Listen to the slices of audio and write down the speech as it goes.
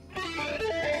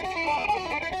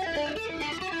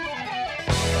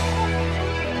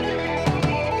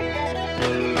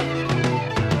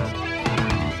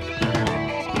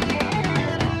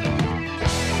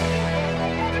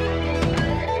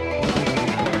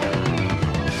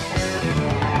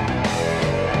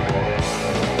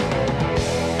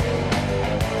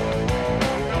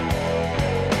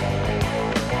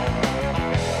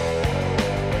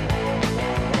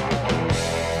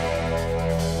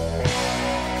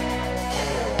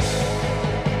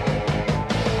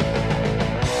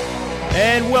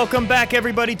And welcome back,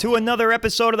 everybody, to another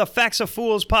episode of the Facts of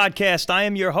Fools podcast. I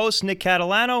am your host, Nick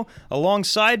Catalano.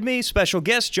 Alongside me, special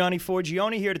guest Johnny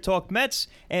Forgione here to talk Mets,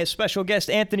 and special guest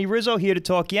Anthony Rizzo here to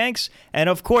talk Yanks, and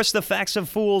of course, the Facts of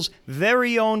Fools'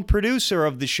 very own producer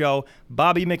of the show,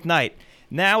 Bobby McKnight.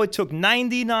 Now, it took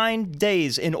 99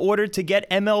 days in order to get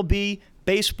MLB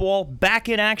baseball back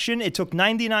in action. It took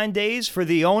 99 days for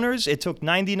the owners. It took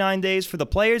 99 days for the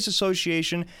Players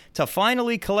Association to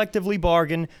finally collectively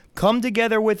bargain, come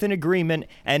together with an agreement,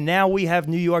 and now we have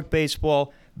New York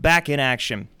baseball back in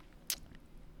action.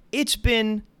 It's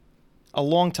been a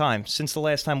long time since the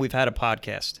last time we've had a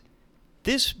podcast.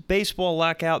 This baseball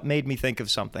lockout made me think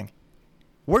of something.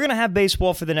 We're going to have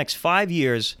baseball for the next 5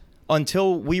 years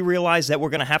until we realize that we're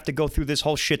going to have to go through this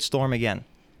whole shitstorm again.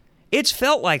 It's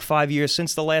felt like 5 years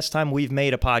since the last time we've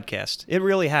made a podcast. It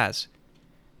really has.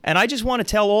 And I just want to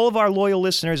tell all of our loyal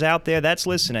listeners out there that's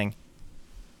listening,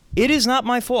 it is not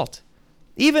my fault.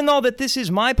 Even though that this is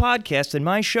my podcast and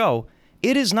my show,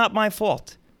 it is not my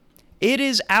fault. It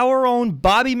is our own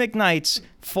Bobby McKnight's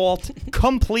fault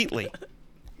completely.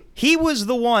 He was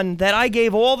the one that I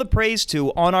gave all the praise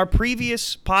to on our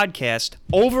previous podcast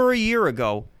over a year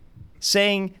ago,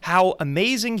 saying how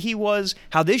amazing he was,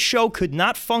 how this show could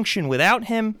not function without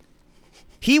him.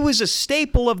 He was a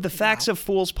staple of the Facts of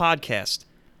Fools podcast.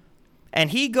 And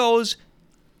he goes,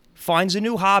 finds a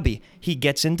new hobby. He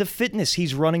gets into fitness.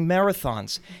 He's running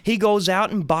marathons. He goes out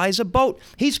and buys a boat.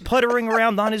 He's puttering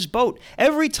around on his boat.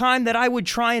 Every time that I would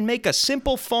try and make a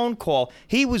simple phone call,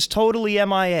 he was totally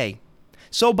MIA.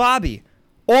 So, Bobby,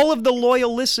 all of the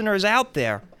loyal listeners out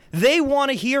there, they want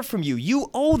to hear from you.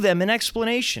 You owe them an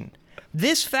explanation.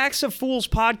 This Facts of Fools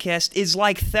podcast is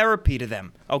like therapy to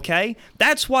them, okay?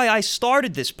 That's why I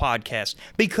started this podcast,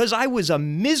 because I was a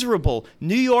miserable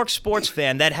New York sports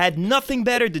fan that had nothing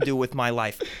better to do with my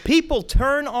life. People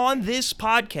turn on this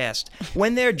podcast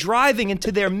when they're driving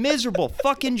into their miserable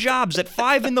fucking jobs at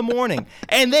 5 in the morning,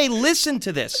 and they listen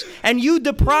to this, and you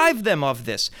deprive them of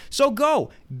this. So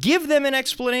go, give them an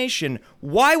explanation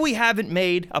why we haven't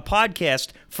made a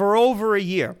podcast for over a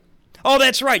year. Oh,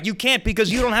 that's right. You can't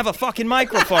because you don't have a fucking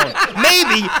microphone.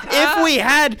 Maybe if we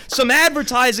had some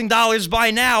advertising dollars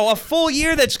by now, a full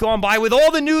year that's gone by with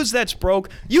all the news that's broke,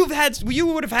 you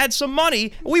would have had some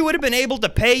money. We would have been able to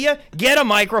pay you, get a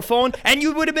microphone, and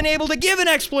you would have been able to give an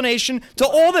explanation to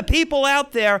all the people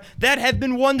out there that have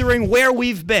been wondering where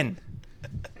we've been.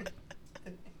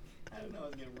 I don't know. I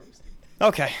was getting roasted.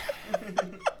 Okay.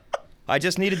 I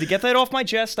just needed to get that off my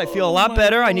chest. I feel a lot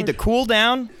better. Lord. I need to cool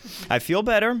down. I feel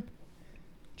better.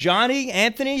 Johnny,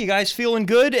 Anthony, you guys feeling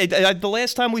good? The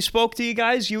last time we spoke to you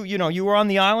guys, you were on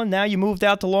the island. Now you moved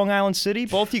out to Long Island City.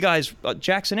 Both you guys,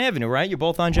 Jackson Avenue, right? You're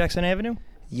both on Jackson Avenue?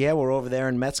 Yeah, we're over there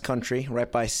in Mets country, right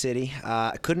by City.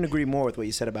 I couldn't agree more with what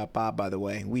you said about Bob, by the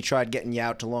way. We tried getting you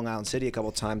out to Long Island City a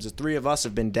couple times. The three of us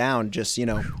have been down, just,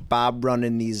 Bob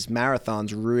running these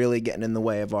marathons really getting in the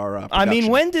way of our production. I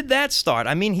mean, when did that start?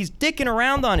 I mean, he's dicking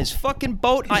around on his fucking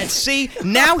boat at sea.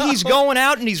 Now he's going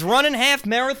out and he's running half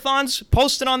marathons,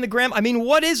 posting on the gram. I mean,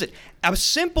 what is it? A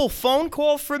simple phone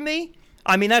call from me?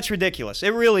 I mean, that's ridiculous.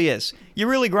 It really is. You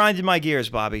really grinded my gears,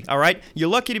 Bobby, all right? You're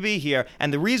lucky to be here,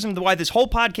 and the reason why this whole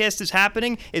podcast is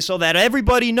happening is so that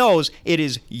everybody knows it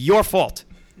is your fault.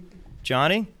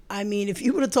 Johnny? I mean, if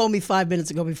you would have told me 5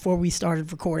 minutes ago before we started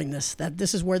recording this that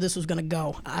this is where this was going to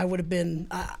go, I would have been.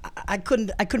 I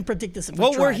couldn't predict this.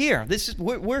 Well, we're here.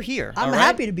 We're here. I'm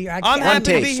happy to be here. I'm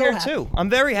happy to be here happy. too. I'm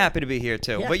very happy to be here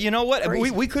too. Yeah, but you know what?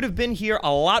 We could have been here a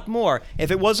lot more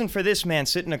if it wasn't for this man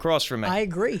sitting across from me. I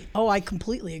agree. Oh, I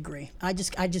completely agree. I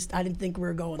didn't think we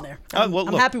were going there. I'm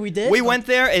look, happy we did. We went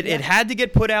there. It had to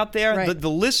get put out there. Right. The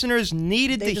listeners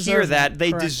needed to hear that.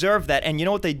 They Correct. deserve that. And you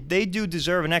know what? They do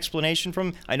deserve an explanation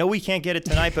from. I know we can't get it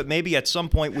tonight, but maybe at some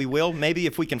point we will. Maybe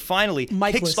if we can finally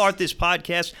kickstart this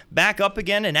podcast back up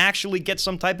again and actually get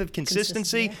some type of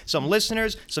consistency, some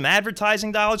listeners, some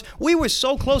advertising dollars. We were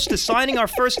so close to signing our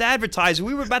first advertiser.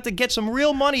 We were about to get some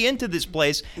real money into this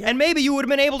place, and maybe you would have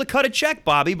been able to cut a check,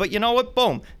 Bobby. But you know what?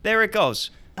 Boom. There it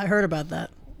goes. I heard about that.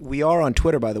 We are on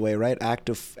Twitter, by the way, right?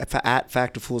 At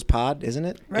Fact of Fools Pod, isn't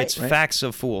it? Right. It's Facts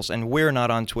of Fools, and we're not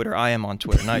on Twitter. I am on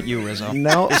Twitter, not you, Rizzo.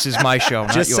 No. This is my show,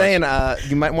 not Just yours. saying,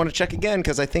 you might want to check again,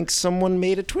 because I think someone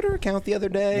made a Twitter account the other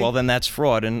day. Well, then that's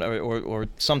fraud or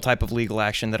some type of legal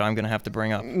action that I'm going to have to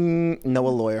bring up. No, a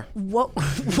lawyer. What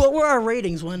were our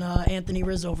ratings when Anthony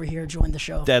Rizzo over here joined the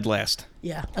show? Dead last.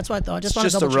 Yeah, that's what I thought. It's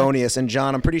just erroneous. And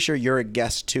John, I'm pretty sure you're a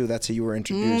guest too. That's how you were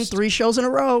introduced. 3 shows in a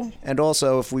row. And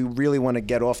also, if we really want to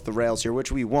get off the rails here,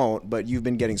 which we won't, but you've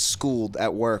been getting schooled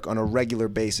at work on a regular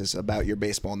basis about your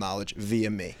baseball knowledge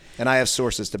via me. And I have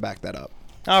sources to back that up.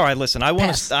 All right, listen. I want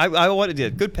Pass. to. I want to.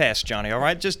 Good pass, Johnny. All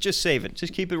right, just save it.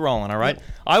 Just keep it rolling. All right.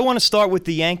 I want to start with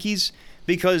the Yankees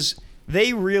because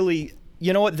they really.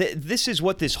 You know what? This is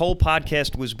what this whole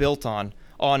podcast was built on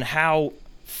how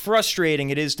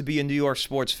frustrating it is to be a New York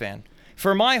sports fan.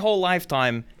 For my whole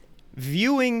lifetime,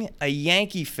 viewing a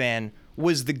Yankee fan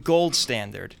was the gold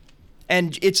standard.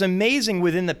 And it's amazing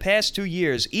within the past 2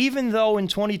 years, even though in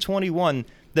 2021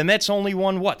 the Mets only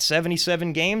won,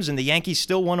 77 games, and the Yankees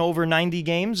still won over 90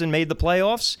 games and made the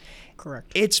playoffs?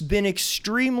 Correct. It's been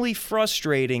extremely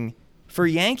frustrating for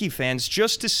Yankee fans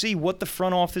just to see what the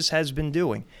front office has been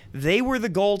doing. They were the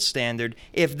gold standard.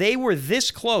 If they were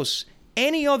this close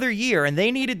any other year and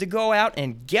they needed to go out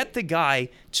and get the guy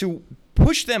to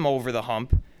push them over the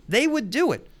hump, they would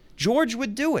do it. George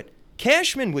would do it.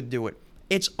 Cashman would do it.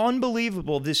 It's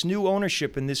unbelievable, this new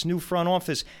ownership and this new front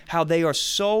office, how they are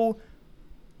so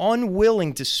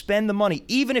unwilling to spend the money,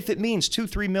 even if it means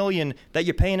 $2-3 million that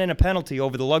you're paying in a penalty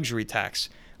over the luxury tax.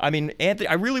 I mean, Anthony,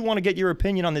 I really want to get your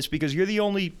opinion on this because you're the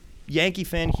only Yankee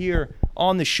fan here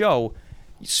on the show.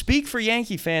 Speak for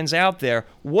Yankee fans out there.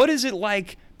 What is it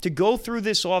like to go through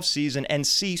this offseason and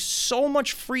see so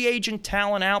much free agent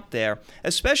talent out there,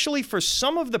 especially for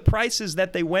some of the prices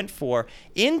that they went for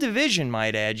in division,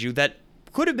 might add you, that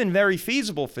could have been very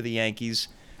feasible for the Yankees?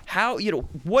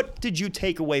 What did you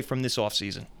take away from this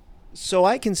offseason? So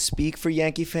I can speak for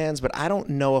Yankee fans, but I don't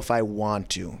know if I want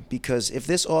to, because if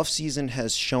this offseason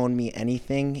has shown me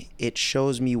anything, it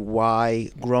shows me why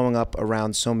growing up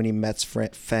around so many Mets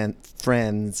Mets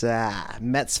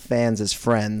fans as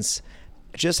friends,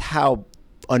 just how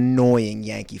annoying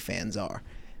Yankee fans are.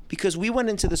 Because we went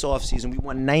into this offseason, we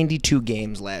won 92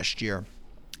 games last year,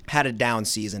 had a down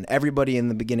season. Everybody in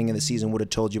the beginning of the season would have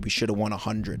told you we should have won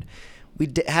 100.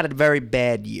 We had a very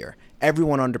bad year.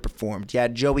 Everyone underperformed. You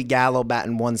had Joey Gallo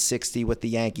batting 160 with the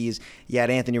Yankees. You had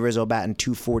Anthony Rizzo batting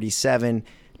 247.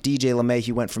 DJ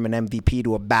LeMahieu went from an MVP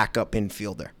to a backup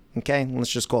infielder. Okay?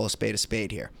 Let's just call a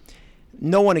spade here.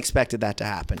 No one expected that to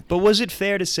happen. But was it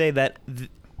fair to say that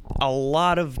a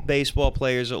lot of baseball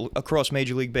players across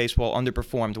Major League Baseball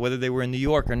underperformed, whether they were in New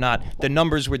York or not? The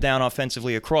numbers were down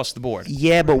offensively across the board.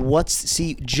 Yeah, but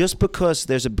just because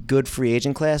there's a good free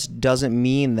agent class doesn't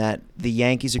mean that the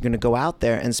Yankees are going to go out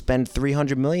there and spend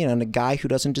 $300 million on a guy who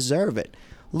doesn't deserve it.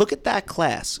 Look at that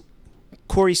class.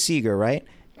 Corey Seager, right?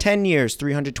 10 years,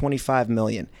 $325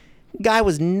 million. Guy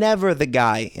was never the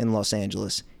guy in Los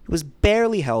Angeles. He was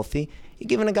barely healthy. You're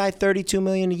giving a guy $32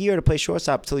 million a year to play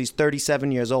shortstop until he's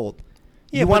 37 years old.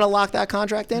 Yeah, you want to lock that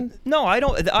contract in? No, I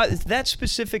don't. That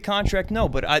specific contract, no.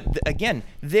 But again,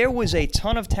 there was a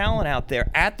ton of talent out there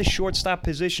at the shortstop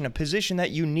position, a position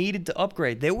that you needed to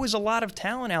upgrade. There was a lot of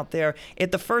talent out there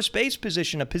at the first base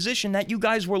position, a position that you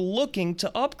guys were looking to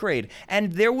upgrade.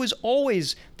 And there was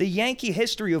always the Yankee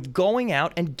history of going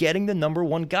out and getting the number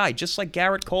one guy, just like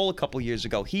Garrett Cole a couple years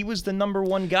ago. He was the number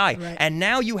one guy. Right. And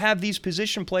now you have these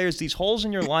position players, these holes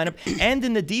in your lineup and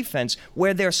in the defense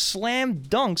where they're slam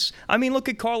dunks. I mean, look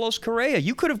at Carlos Correa.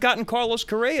 You could have gotten Carlos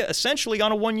Correa essentially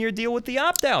on a one-year deal with the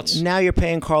opt-outs. Now you're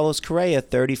paying Carlos Correa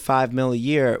 $35 million a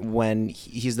year when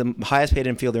he's the highest paid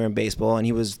infielder in baseball, and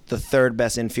he was the third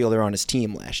best infielder on his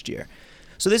team last year.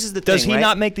 So this is the thing, Does he right?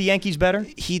 not make the Yankees better?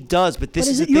 He does, but this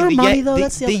But is is the it thing. your money, though?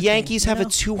 That's the other thing, Yankees have you a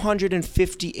know?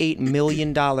 $258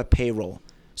 million payroll.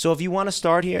 So if you want to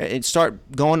start here and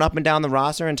start going up and down the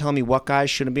roster and telling me what guys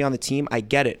shouldn't be on the team, I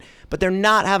get it. But they're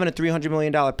not having a $300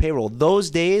 million payroll. Those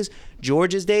days,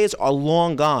 George's days, are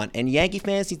long gone. And Yankee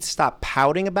fans need to stop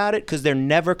pouting about it because they're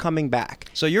never coming back.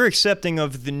 So you're accepting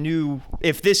of the new,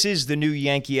 if this is the new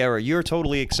Yankee era, you're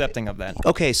totally accepting of that.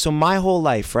 Okay, so my whole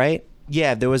life, right?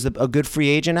 Yeah, there was a good free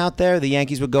agent out there. The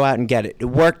Yankees would go out and get it. It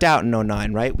worked out in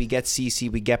 09, right? We get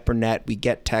CeCe, we get Burnett, we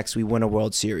get Tex, we win a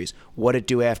World Series. What did it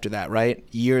do after that, right?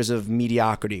 Years of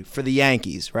mediocrity for the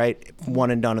Yankees, right? One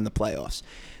and done in the playoffs.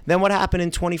 Then what happened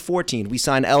in 2014? We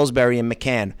signed Ellsbury and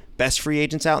McCann, best free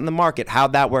agents out in the market.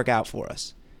 How'd that work out for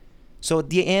us? So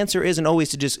the answer isn't always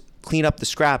to just clean up the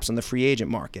scraps on the free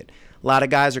agent market. A lot of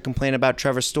guys are complaining about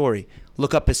Trevor Story.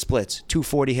 Look up his splits,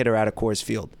 240 hitter out of Coors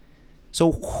Field.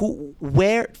 So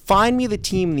find me the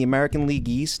team in the American League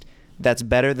East that's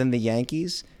better than the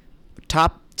Yankees,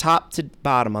 top to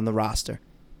bottom on the roster.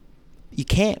 You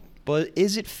can't. But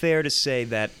is it fair to say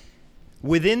that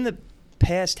within the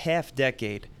past half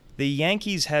decade, the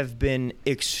Yankees have been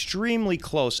extremely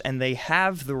close, and they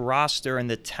have the roster and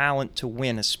the talent to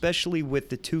win, especially with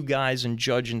the two guys in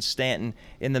Judge and Stanton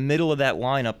in the middle of that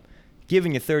lineup,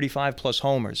 giving you 35-plus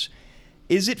homers.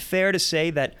 Is it fair to say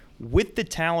that with the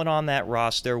talent on that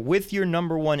roster, with your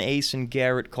number one ace in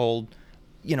Garrett Cole,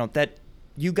 that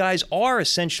you guys are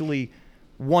essentially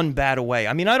one bat away.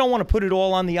 I mean, I don't want to put it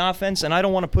all on the offense, and I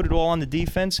don't want to put it all on the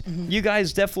defense. You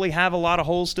guys definitely have a lot of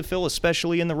holes to fill,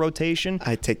 especially in the rotation.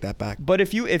 I take that back. But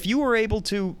if you were able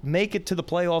to make it to the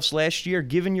playoffs last year,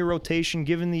 given your rotation,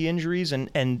 given the injuries,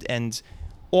 and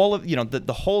all of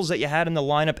the holes that you had in the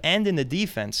lineup and in the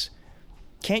defense,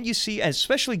 can't you see,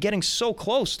 especially getting so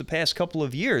close the past couple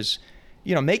of years,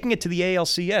 making it to the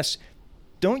ALCS,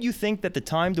 don't you think that the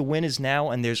time to win is now,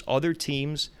 and there's other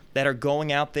teams that are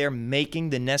going out there making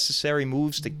the necessary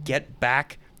moves to get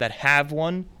back that have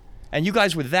won? And you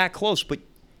guys were that close, but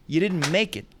you didn't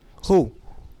make it. Who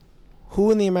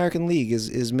in the American League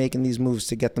is making these moves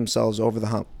to get themselves over the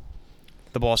hump?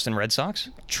 The Boston Red Sox?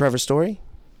 Trevor Story?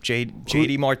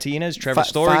 J.D. Martinez, Trevor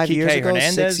Story, 5 years Kike ago,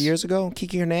 Hernandez. 6 years ago,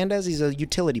 Kike Hernandez, he's a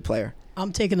utility player.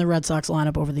 I'm taking the Red Sox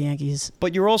lineup over the Yankees.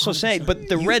 But you're also saying, but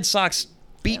the Red Sox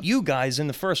beat you guys in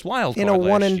the first wild card In a last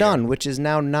one and year. done, which is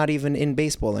now not even in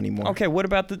baseball anymore. Okay, what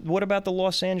about the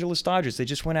Los Angeles Dodgers? They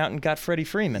just went out and got Freddie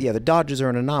Freeman. Yeah, the Dodgers are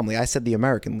an anomaly. I said the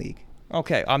American League.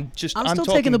 Okay, I'm still talking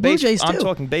taking the Blue Jays, I'm too.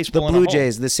 talking The baseball. Blue in a whole.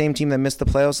 Jays, the same team that missed the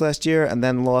playoffs last year and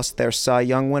then lost their Cy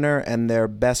Young winner and their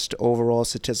best overall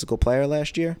statistical player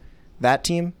last year. That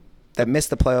team that missed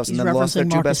the playoffs He's and then lost their referencing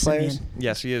two Marcus best players. Simeon.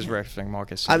 Yes, he is referencing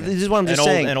Marcus. This is what I'm just an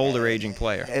saying. An older aging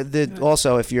player.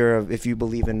 Also, if you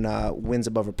believe in wins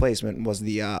above replacement, was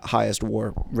the highest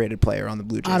WAR rated player on the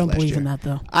Blue Jays. I don't last believe year. in that,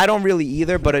 though. I don't really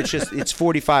either, but it's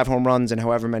 45 home runs and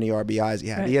however many RBIs he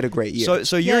had. Right. He had a great year.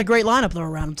 So He you're had a great lineup, though,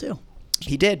 around him, too.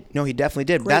 He did. No, he definitely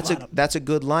did. Great That's a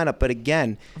good lineup. But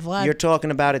again, Vlad. you're talking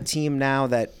about a team now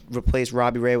that replaced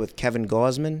Robbie Ray with Kevin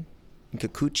Gausman and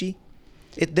Kikuchi.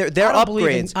 They're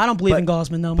upgrades. I don't believe in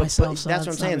Gausman, though, myself. So that's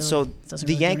what I'm saying. really, so doesn't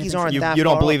the really do Yankees anything aren't for me. that you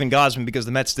don't far believe off. in Gausman because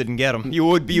the Mets didn't get him. You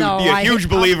would be No, be a huge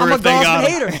believer I'm if a they Gausman got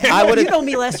him. hater. I would've- You know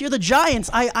me last year. The Giants,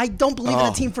 I don't believe in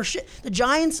that team for shit. The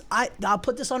Giants, I'll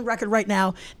put this on record right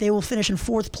now, they will finish in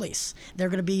 4th place. They're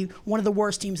going to be one of the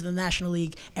worst teams in the National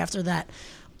League after that.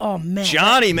 Oh, man.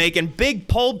 Johnny making big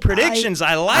bold predictions.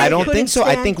 I like I it. don't couldn't think so.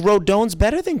 I stand- think Rodon's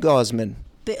better than Gausman.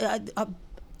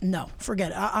 No,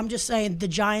 forget it. I'm just saying the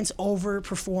Giants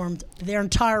overperformed their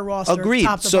entire roster, Agreed.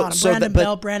 top to So- bottom. so Brandon that- but-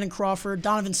 Bell, Brandon Crawford,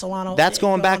 Donovan Solano. That's It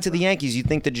going goes back on to the for- Yankees. You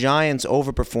think the Giants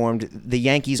overperformed, the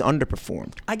Yankees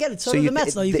underperformed. I get it. So do the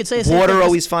Mets, though. You could say the same water thing.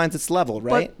 always finds its level,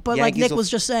 right? But like Yankees Nick was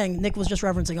just saying, Nick was just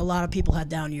referencing, a lot of people had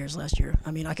down years last year.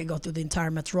 I mean, I could go through the entire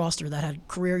Mets roster that had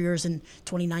career years in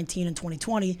 2019 and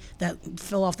 2020 that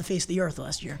fell off the face of the earth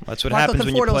last year. That's what Michael happens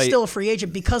when you Conforto play- is still a free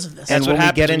agent because of this. That's And what when we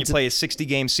happens get when you into- play a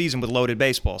 60-game season with loaded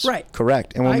baseballs. Right.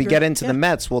 Correct. And when I we agree. get into the Yeah.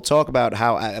 Mets, we'll talk about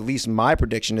how, at least my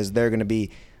prediction is they're going to be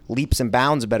leaps and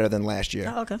bounds better than last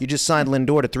year. Oh, okay. You just signed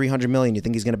Lindor to $300 million. You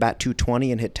think he's going to bat .220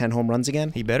 and hit 10 home runs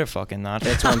again? He better fucking not.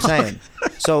 That's what I'm saying.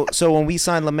 So when we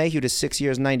sign LeMahieu to 6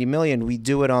 years, $90 million, we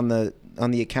do it on the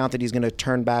account that he's going to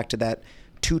turn back to that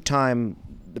 2-time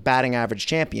batting average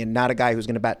champion, not a guy who's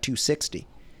going to bat .260.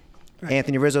 Right.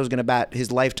 Anthony Rizzo is going to bat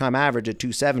his lifetime average at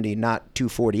 .270, not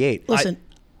 .248. Listen,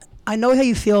 I know how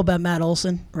you feel about Matt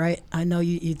Olson, right? I know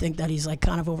you think that he's like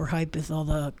kind of overhyped with all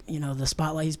the the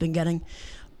spotlight he's been getting,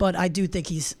 but I do think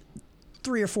he's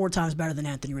 3 or 4 times better than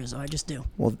Anthony Rizzo. I just do.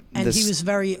 Well, And he was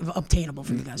very obtainable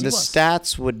for you guys. He The was.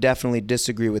 stats would definitely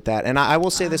disagree with that. And I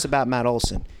will say this about Matt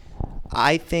Olson.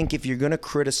 I think if you're going to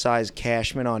criticize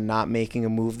Cashman on not making a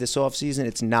move this offseason,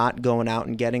 it's not going out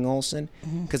and getting Olson.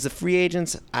 Because the free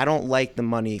agents, I don't like the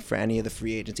money for any of the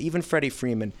free agents. Even Freddie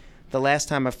Freeman, the last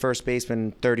time a first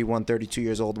baseman, 31, 32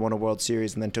 years old, won a World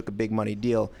Series and then took a big money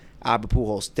deal, Albert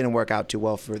Pujols, didn't work out too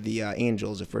well for the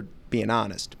Angels, if we're being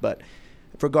honest. But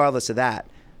regardless of that,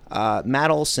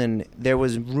 Matt Olson, there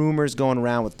was rumors going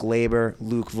around with Glaber,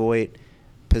 Luke Voit,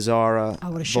 Pizarro, I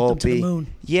would've shipped him to the moon.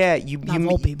 Yeah, Not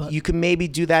Volpe, but- you can maybe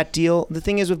do that deal. The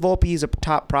thing is with Volpe, he's a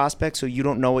top prospect, so you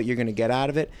don't know what you're going to get out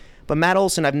of it. But Matt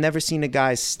Olson, I've never seen a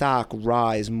guy's stock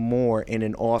rise more in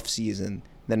an off season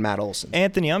than Matt Olson.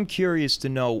 Anthony, I'm curious to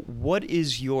know, what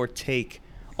is your take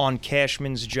on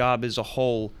Cashman's job as a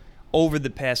whole over the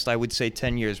past, I would say,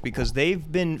 10 years? Because they've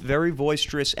been very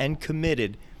boisterous and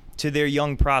committed to their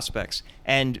young prospects.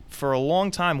 And for a long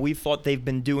time, we thought they've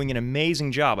been doing an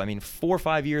amazing job. I mean, 4 or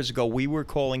 5 years ago, we were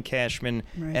calling Cashman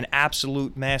Right. an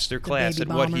absolute masterclass baby at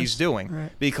what bombers. he's doing.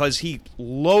 Right. Because he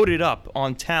loaded up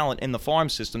on talent in the farm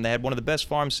system. They had one of the best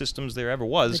farm systems there ever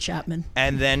was. The Chapman.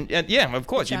 And then, yeah, of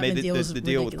course, you made Chapman deal was the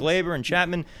deal with ridiculous. Glaber and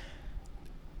Chapman.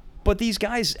 But these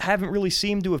guys haven't really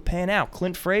seemed to have panned out.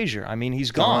 Clint Frazier, I mean,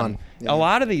 he's gone. Yeah. A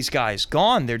lot of these guys,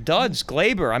 gone. They're duds.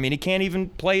 Glaber, I mean, he can't even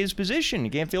play his position. He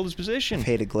can't field his position. I've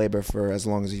hated Glaber for as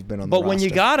long as he's been on the But when you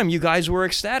roster. got him, you guys were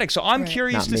ecstatic. So I'm Right.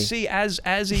 curious Not to me. see, as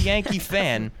a Yankee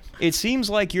fan, It seems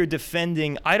like you're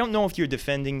defending. I don't know if you're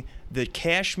defending the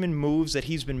Cashman moves that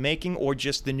he's been making or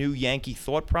just the new Yankee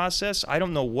thought process. I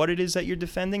don't know what it is that you're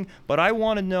defending, but I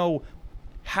want to know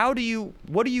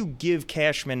what do you give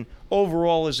Cashman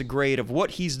overall as a grade of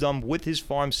what he's done with his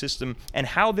farm system and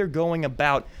how they're going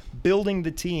about building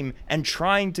the team and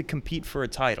trying to compete for a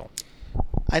title?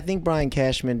 I think Brian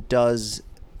Cashman does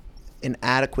an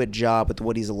adequate job with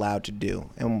what he's allowed to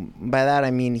do. And by that, I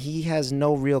mean he has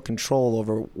no real control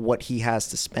over what he has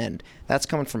to spend. That's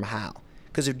coming from Hal.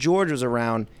 Because if George was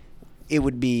around,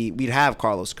 we'd have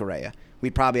Carlos Correa.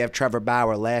 We'd probably have Trevor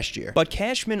Bauer last year. But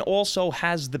Cashman also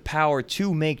has the power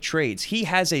to make trades. He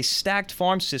has a stacked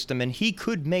farm system, and he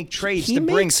could make trades to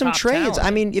bring some top trades. talent.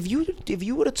 I mean, if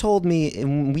you would have told me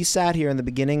when we sat here in the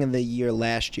beginning of the year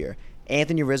last year,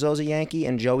 Anthony Rizzo's a Yankee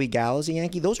and Joey Gallo's a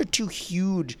Yankee, those are two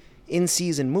huge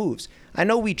in-season moves. I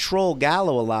know we troll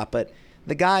Gallo a lot, but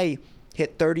the guy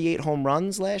hit 38 home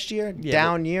runs last year,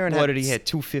 down year. And what did he hit,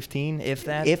 215, if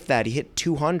that? If that. He hit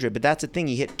 200, but that's the thing.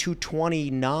 He hit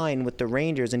 229 with the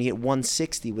Rangers, and he hit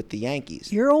 160 with the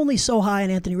Yankees. You're only so high on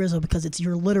Anthony Rizzo because it's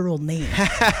your literal name.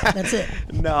 That's it.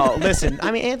 No, listen.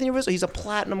 I mean, Anthony Rizzo, he's a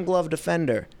platinum glove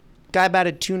defender. Guy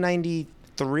batted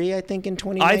 293, I think, in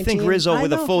 2019. I think Rizzo,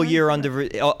 with a full year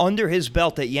under his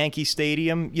belt at Yankee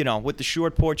Stadium, with the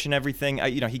short porch and everything,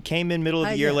 he came in middle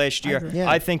of the year last year.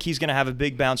 I think he's going to have a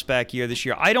big bounce back year this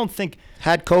year. I don't think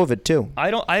had COVID too.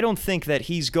 I don't think that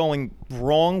he's going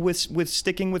wrong with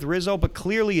sticking with Rizzo, but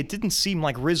clearly it didn't seem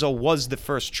like Rizzo was the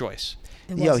first choice.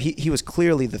 He was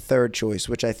clearly the third choice,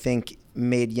 which I think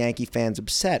made Yankee fans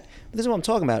upset. But this is what I'm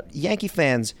talking about. Yankee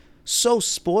fans so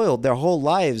spoiled their whole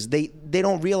lives. They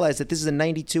don't realize that this is a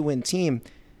 92-win team.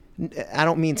 I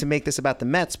don't mean to make this about the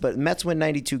Mets, but Mets win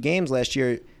 92 games last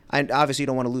year. I obviously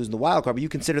don't want to lose in the wild card, but you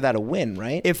consider that a win,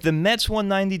 right? If the Mets won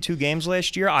 92 games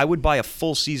last year, I would buy a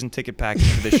full season ticket package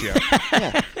for this year.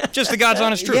 Just the God's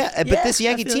honest truth. Yeah, but this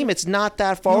Yankee team, it's not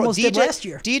that far. Almost did last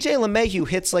year. DJ LeMahieu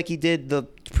hits like he did the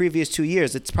previous 2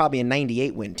 years. It's probably a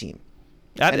 98-win team.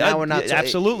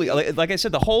 Absolutely. Like I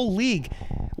said, the whole league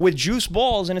with juice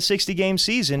balls in a 60-game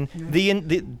season,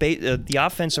 the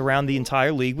offense around the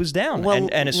entire league was down,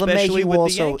 and especially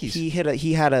with the Yankees.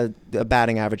 He had a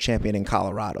batting average champion in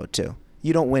Colorado too.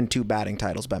 You don't win 2 batting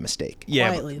titles by mistake. Yeah,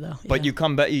 quietly, though. But you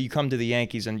come to the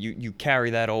Yankees and you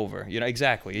carry that over.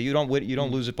 Exactly. You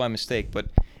don't lose it by mistake. But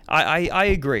I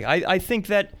agree. I think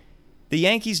that the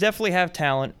Yankees definitely have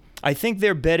talent. I think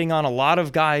they're betting on a lot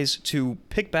of guys to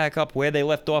pick back up where they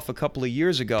left off a couple of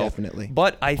years ago. Definitely.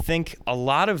 But I think a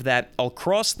lot of that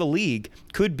across the league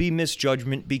could be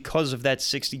misjudgment because of that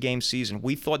 60-game season.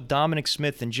 We thought Dominic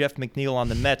Smith and Jeff McNeil on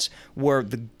the Mets were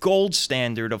the gold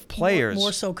standard of players.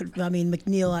 More so,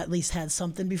 McNeil at least had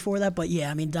something before that. But,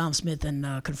 Dom Smith and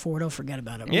Conforto, forget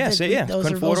about it.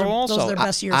 Conforto also. Those are their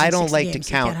best years I in don't 60 like games.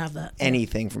 to count You can't have that.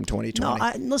 anything from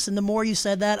 2020. No, listen, the more you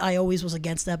said that, I always was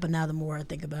against that. But now the more I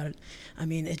think about it,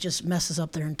 it just messes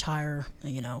up their entire,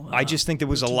 I just think there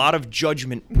was a lot of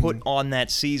judgment put on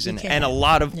that season and a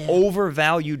lot of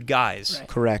overvalued guys. Right.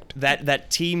 Correct.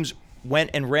 That teams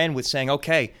went and ran with saying,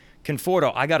 okay,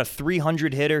 Conforto, I got a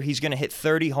 300 hitter. He's going to hit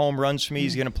 30 home runs for me.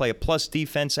 He's going to play a plus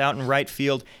defense out in right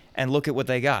field. And look at what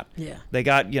they got. Yeah. They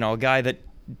got, a guy that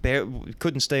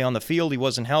couldn't stay on the field. He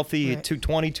wasn't healthy. Right.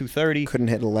 220, 230. Couldn't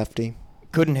hit a lefty.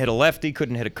 Couldn't hit a lefty,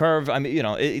 couldn't hit a curve.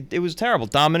 It was terrible.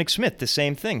 Dominic Smith, the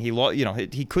same thing.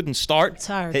 He couldn't start.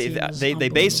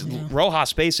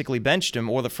 Rojas basically benched him,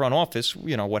 or the front office,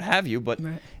 what have you. But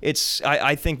right.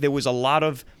 I think there was a lot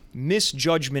of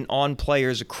misjudgment on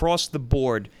players across the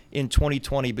board in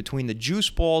 2020 between the juice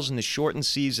balls and the shortened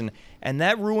season, and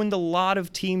that ruined a lot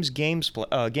of teams' game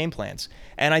plans.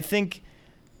 And I think,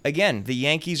 again, the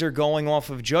Yankees are going off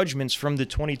of judgments from the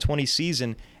 2020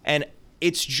 season, and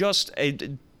it's just,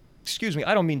 excuse me,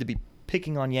 I don't mean to be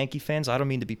picking on Yankee fans. I don't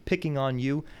mean to be picking on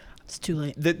you. It's too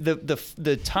late.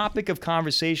 The topic of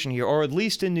conversation here, or at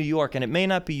least in New York, and it may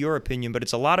not be your opinion, but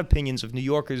it's a lot of opinions of New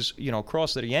Yorkers,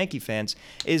 across that are Yankee fans,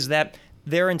 is that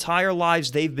their entire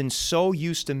lives they've been so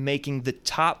used to making the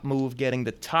top move, getting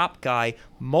the top guy,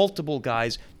 multiple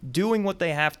guys, doing what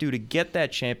they have to get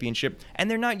that championship,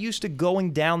 and they're not used to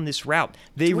going down this route.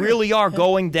 They really are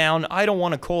going down, I don't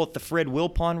want to call it the Fred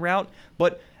Wilpon route,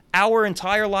 but our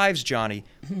entire lives, Johnny,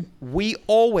 we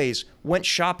always went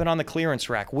shopping on the clearance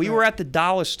rack. We were at the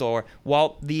dollar store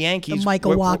while the Yankees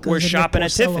were shopping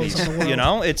at Tiffany's.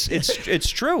 It's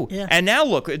true. Yeah. And now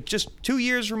look, just 2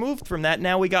 years removed from that,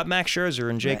 now we got Max Scherzer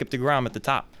and Jacob deGrom at the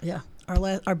top. Yeah.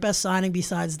 Our best signing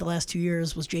besides the last 2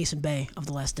 years was Jason Bay of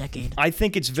the last decade. I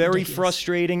think it's very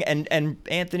frustrating, and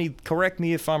Anthony, correct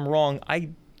me if I'm wrong,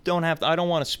 don't have to, I don't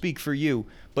want to speak for you,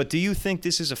 but do you think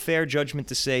this is a fair judgment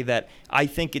to say that I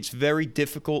think it's very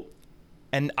difficult,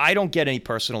 and I don't get any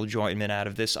personal enjoyment out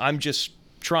of this, I'm just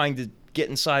trying to get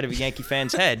inside of a Yankee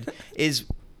fan's head, is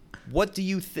what do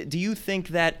you think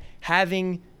that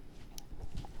having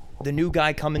the new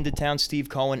guy come into town, Steve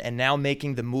Cohen, and now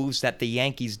making the moves that the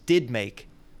Yankees did make,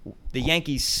 the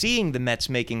Yankees seeing the Mets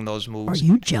making those moves. Are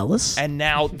you jealous? And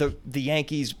now the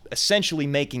Yankees essentially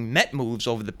making Met moves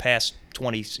over the past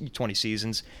 20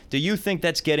 seasons. Do you think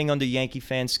that's getting under Yankee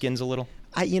fans' skins a little?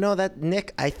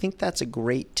 Nick, I think that's a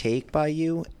great take by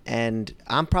you, and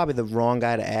I'm probably the wrong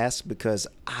guy to ask because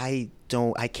I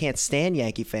can't stand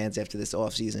Yankee fans after this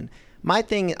offseason. My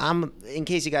thing, in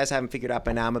case you guys haven't figured out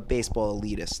by now, I'm a baseball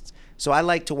elitist. So I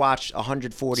like to watch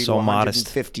 140 to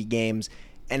 150 games.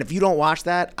 And if you don't watch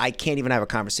that, I can't even have a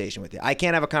conversation with you. I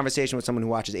can't have a conversation with someone who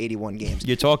watches 81 games.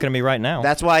 You're talking to me right now.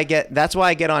 That's why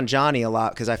I get on Johnny a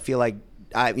lot, because I feel like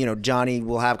Johnny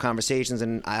will have conversations,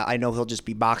 and I know he'll just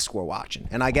be box score watching,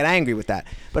 and I get angry with that.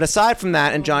 But aside from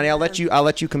that, and Johnny, I'll let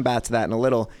you combat to that in a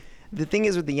little. The thing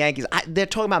is with the Yankees, they're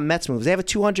talking about Mets moves. They have a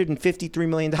 $253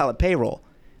 million payroll.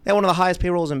 They have one of the highest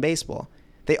payrolls in baseball.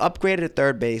 They upgraded at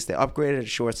third base. They upgraded at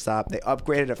shortstop. They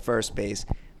upgraded at first base.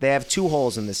 They have 2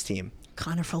 holes in this team.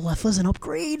 Connor Falefa's an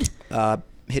upgrade.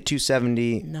 Hit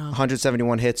 270, No.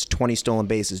 171 hits, 20 stolen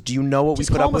bases. Do you know what Just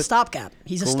we put call up him a with? stopgap.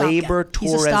 He's a Gleyber stopgap.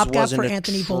 He's a Torres stopgap was for an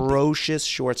Anthony Volpe. atrocious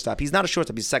shortstop. He's not a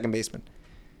shortstop. He's a second baseman.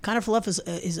 Connor Falefa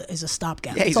is a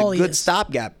stopgap. Yeah, That's he's all a he good is.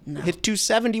 stopgap. No. Hit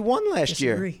 271 last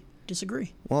year.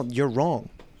 Disagree. Well, you're wrong.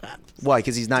 Why?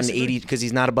 Because he's not an 80. Because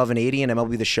he's not above an 80 in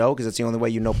MLB The Show. Because it's the only way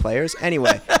you know players.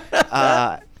 Anyway,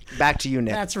 back to you,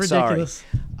 Nick. That's ridiculous.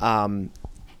 Sorry.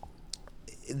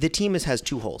 The team has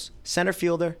 2 holes: center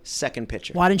fielder, second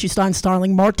pitcher. Why didn't you sign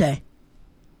Starling Marte?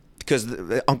 Because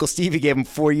Uncle Stevie gave him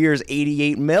 4 years,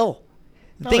 $88 million.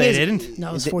 The thing they is, didn't. No,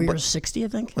 it was 4 years, 60, I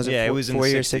think. Was it Yeah, it four- was in 4 the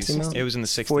years, 60s. 60 million? It was in the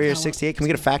 60s. 4 years, 68. Can we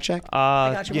get a fact check?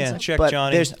 got you, one Yeah, second. check But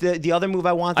Johnny. there's the other move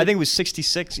I wanted. I think it was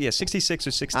 66. Yeah, 66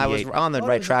 or 68. I was on the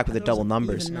right track with the double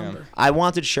numbers. I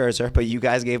wanted Scherzer, but you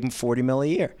guys gave him $40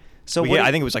 million a year. So Well, yeah,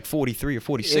 I think it was like 43 or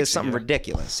 46. it's something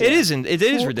ridiculous. It Yeah. isn't. It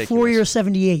is ridiculous. 4 years,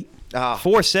 78.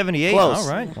 478. Close.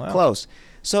 All right. Wow. Close.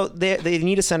 So they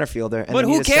need a center fielder. And But they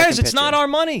need who a second cares? It's pitcher. not our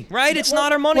money, right? It's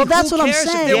not our money. well, that's who what I'm cares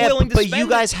saying. if they're Yeah, willing to but spend you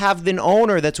guys it? have an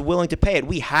owner that's willing to pay it.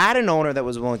 We had an owner that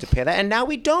was willing to pay that, and now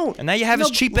we don't. And now you have his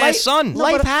No, cheap-ass life- son.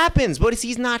 Life happens, but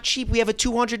he's not cheap. We have a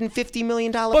 $250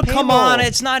 million But payroll. come on,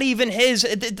 it's not even his.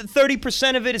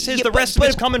 30% of it is his. Yeah, the rest of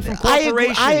it's coming from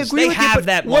corporations. I agree they with have you, but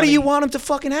that what money. do you want him to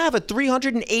fucking have? A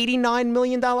 $389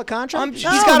 million contract? He's No,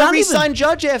 got to not re-sign even.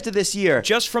 Judge after this year.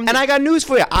 Just from and the- I got news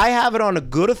for you. I have it on a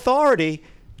good authority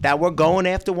that we're going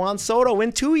after Juan Soto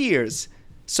in 2 years.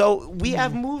 So we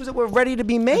have moves that were ready to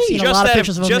be made. seen a lot of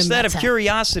pictures of him Just in out Mets of hat.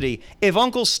 curiosity, if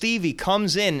Uncle Stevie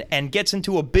comes in and gets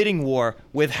into a bidding war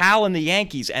with Hal and the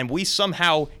Yankees, and we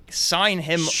somehow sign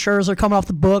him Scherzer coming off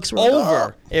the books. We're like,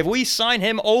 over, if we sign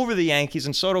him over the Yankees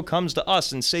and Soto comes to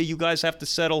us and say you guys have to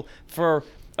settle for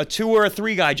a 2 or a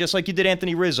 3 guy, just like you did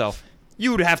Anthony Rizzo, you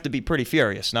would have to be pretty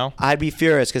furious, no? I'd be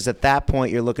furious because at that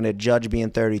point you're looking at Judge being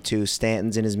 32,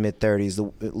 Stanton's in his mid-30s,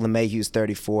 LeMahieu's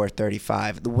 34,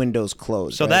 35. The window's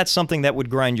closed. So right? that's something that would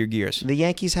grind your gears. The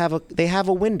Yankees have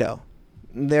a window.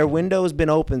 Their window has been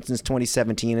open since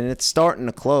 2017, and it's starting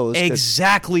to close. 'cause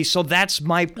Exactly. So that's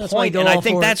my That's why point, you go and I all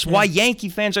think for it, that's yeah. why Yankee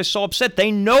fans are so upset.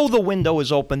 They know the window is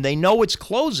open. They know it's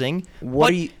closing. What but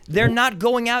do you- they're not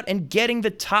going out and getting the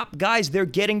top guys. They're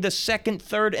getting the second,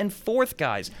 third, and fourth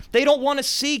guys. They don't want to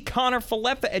see Connor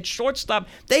Falefa at shortstop.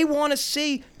 They want to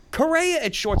see Correa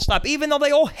at shortstop, even though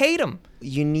they all hate him.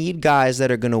 you need guys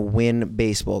that are going to win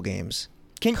baseball games.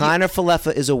 Can you- Connor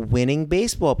Falefa is a winning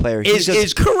baseball player. Is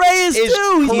Correa's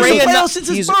too. He's Correa been playing not- since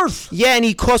his birth. Yeah, and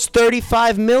he cost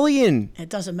 $35 million. It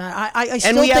doesn't matter. I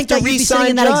still we have think to that you'd be sitting re-sign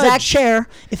in that exact Judge. chair.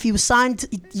 If he was signed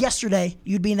yesterday,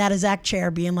 you'd be in that exact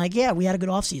chair being like, yeah, we had a good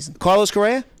offseason. Carlos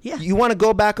Correa? Yeah. You want to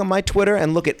go back on my Twitter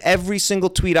and look at every single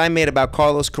tweet I made about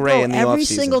Carlos Correa Bro, in the every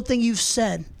offseason. single thing you've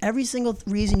said, every single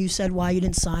reason you said why you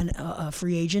didn't sign a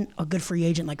free agent, a good free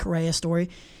agent like Correa's story.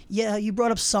 Yeah, you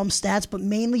brought up some stats, but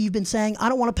mainly you've been saying, I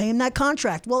don't want to pay him that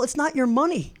contract. Well, it's not your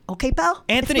money. Okay, pal?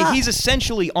 Anthony, It's not. he's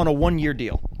essentially on a 1-year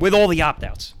deal with all the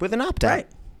opt-outs. With an opt-out. Right.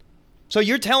 So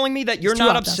you're telling me that you're It's two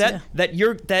not opt-outs, upset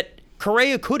yeah. that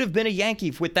Correa could have been a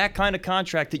Yankee with that kind of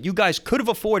contract that you guys could have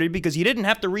afforded because you didn't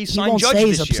have to He re-sign won't Judge say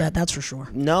he's this upset, year. that's for sure.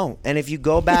 No, and if you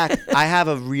go back, I have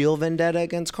a real vendetta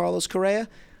against Carlos Correa.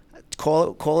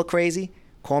 Call it crazy.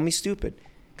 Call me stupid.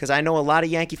 Because I know a lot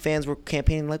of Yankee fans were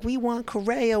campaigning like, we want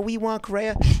Correa, we want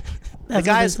Correa. That's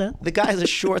what they said? The guy's a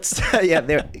shortstop. Yeah,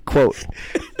 they're, quote,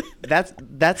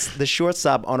 that's the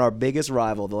shortstop on our biggest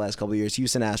rival the last couple of years,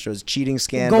 Houston Astros, cheating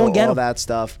scandal, Go and get all him. that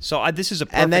stuff. So this is a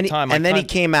perfect And then, time. and then he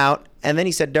came out, and then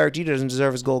he said Derek Jeter doesn't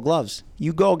deserve his Gold Gloves.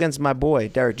 You go against my boy,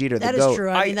 Derek Jeter, That the is GOAT. true.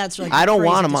 I mean, that's like I don't crazy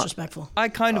want him on- disrespectful. I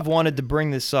kind of wanted to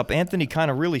bring this up. Anthony kind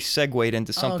of really segued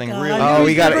into something God, really. I knew Oh,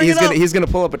 he was gonna bring it up. he's gonna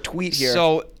pull up a tweet here.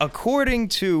 So, according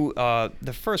to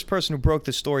the first person who broke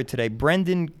the story today,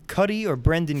 Brendan Cuddy or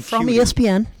Brendan From Cutie,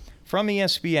 ESPN. from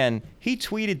ESPN, he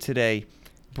tweeted today,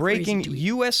 breaking tweet.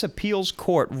 U.S. Appeals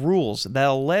Court rules that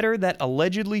a letter that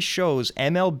allegedly shows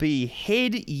MLB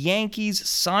hid Yankees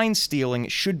sign stealing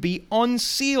should be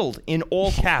unsealed in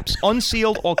all caps.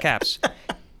 Unsealed, all caps.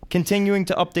 Continuing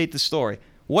to update the story.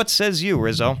 What says you,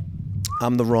 Rizzo?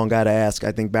 I'm the wrong guy to ask.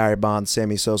 I think Barry Bonds,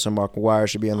 Sammy Sosa, and Mark McGwire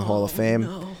should be in the Hall of Fame.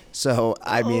 no. So,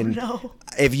 I mean, no.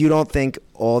 if you don't think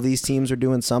all these teams are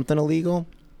doing something illegal,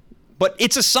 But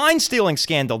it's a sign stealing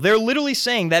scandal. They're literally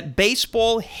saying that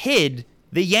baseball hid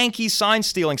the Yankees sign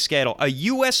stealing scandal. A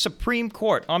U.S. U.S.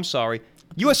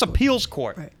 Appeals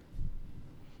Court. Right.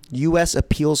 U.S.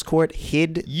 Appeals Court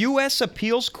hid. U.S.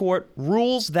 Appeals Court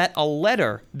rules that a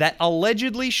letter that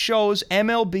allegedly shows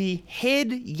MLB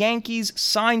hid Yankees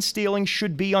sign stealing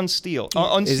should be unsealed.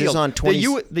 Is this on 20?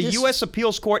 The U.S.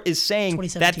 Appeals Court is saying that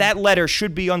 2017. that letter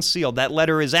should be unsealed. That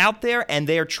letter is out there, and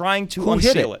they are trying to Who hid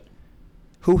unseal it? it.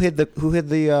 Who hid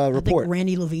the I think report?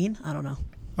 Randy Levine. I don't know.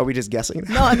 Are we just guessing?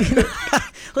 No, I mean,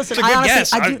 listen. a I good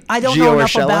honestly, guess. I don't Gio know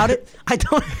enough Urshela? about it. I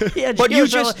don't. Yeah, But Gio you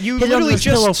Urshela you hid it under literally his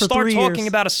pillow just for start 3 talking years.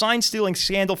 about a sign stealing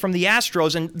scandal from the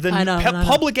Astros and the I know, I know.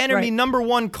 public enemy Right. number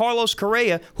one Carlos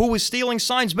Correa, who was stealing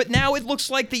signs. But now it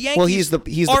looks like the Yankees Well, he's the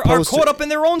are poster, caught up in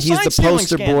their own He's sign the stealing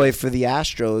poster scandal. boy for the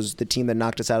Astros, the team that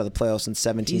knocked us out of the playoffs in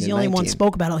 17 He's and the only 19. one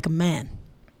spoke about it like a man.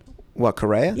 What,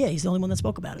 Correa? Yeah, he's the only one that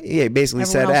spoke about it. Yeah, he basically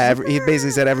Everyone said else is like, he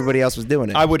basically said everybody else was doing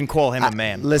it. I wouldn't call him a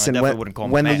man. Listen, I definitely when, wouldn't call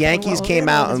him when a the man. Yankees Well, came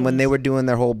yeah, out that's and what when it they is. were doing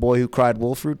their whole boy who cried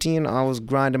wolf routine, I was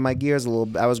grinding my gears a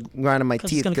little. I was grinding my 'Cause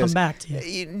teeth. it's gonna come back to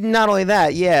you. Not only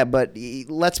that, yeah, but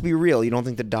let's be real. You don't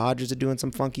think the Dodgers are doing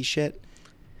some funky shit?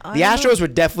 I The don't know. Astros were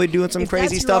definitely doing some If crazy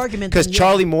that's your stuff argument, because then yeah.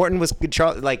 Charlie Morton was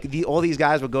all these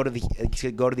guys would go to the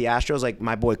Astros. Like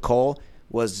my boy Cole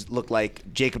looked like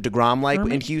Jacob DeGrom in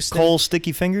Kermit? Houston. Cole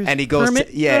Sticky Fingers. And he goes Kermit?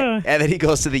 and then he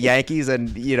goes to the Yankees,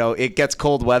 and it gets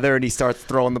cold weather, and he starts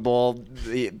throwing the ball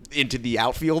into the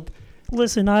outfield.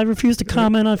 Listen, I refuse to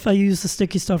comment on if I use the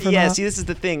sticky stuff or Yeah, not. see, this is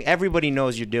the thing. Everybody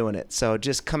knows you're doing it, so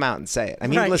just come out and say it. I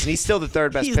mean, Right. listen, he's still the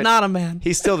third best. He's not a man.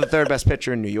 He's still the third best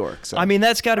pitcher in New York. So. I mean,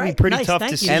 that's got to be Right, pretty nice, tough thank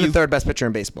to you. see. and the third best pitcher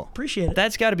in baseball. Appreciate it.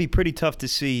 That's got to be pretty tough to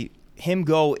see him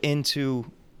go into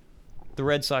the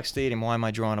Red Sox Stadium. Why am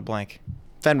I drawing a blank?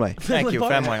 Fenway. Thank you,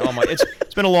 Park. Fenway. Oh my,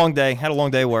 it's been a long day. Had a long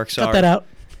day of work. Sorry. Cut that out.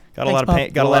 Got a Thanks, lot of Bob.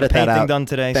 paint. Got We'll a lot of edit that painting out. done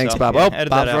today. Thanks, so, Bob. yeah, Oh, edit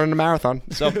Bob's that out. running a marathon.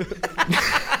 So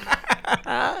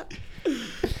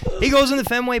he goes into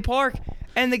Fenway Park,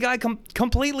 and the guy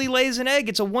completely lays an egg.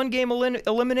 It's a one-game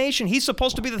elimination. He's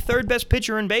supposed to be the third best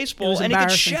pitcher in It baseball, was and he gets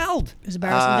embarrassing. shelled. It was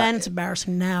embarrassing then. It's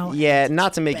embarrassing now. Yeah,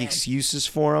 not to make Bad. excuses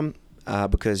for him,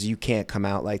 because you can't come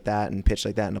out like that and pitch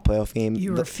like that in a playoff game.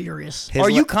 You were The- furious. his Are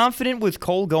you le- confident with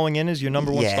Cole going in as your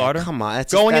number one Yeah, starter? come on.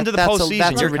 Going into the postseason,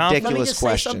 that's a you're confident? ridiculous Let me just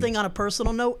question. say something on a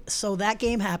personal note. So that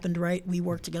game happened, right? We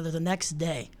worked together the next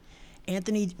day.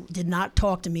 Anthony did not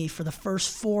talk to me for the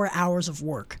first 4 hours of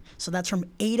work. So that's from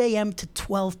 8 a.m. to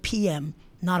 12 p.m.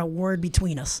 Not a word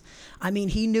between us. I mean,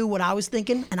 he knew what I was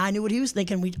thinking, and I knew what he was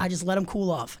thinking. I just let him cool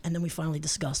off, and then we finally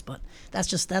discussed. But that's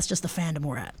just the fandom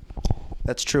we're at.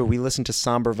 That's true. We listen to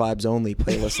Somber Vibes Only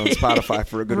playlist on Spotify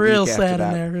for a good Real week after sad in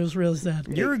that. there. It was really sad.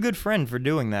 You're a good friend for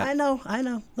doing that. I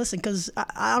know. Listen, because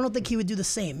I don't think he would do the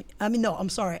same. I mean, no, I'm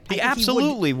sorry. I He think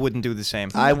absolutely wouldn't do the same.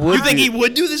 I would You think do- he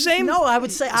would do the same? No, I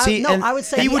would say. See, and I would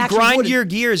say He would actually grind wouldn't. your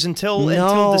gears until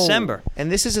No. December.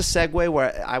 And this is a segue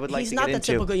where I would like He's to not get the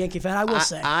into. typical Yankee fan. I will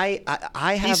say. I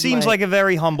have He seems like a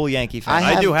very humble Yankee fan.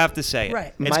 I do have to say it.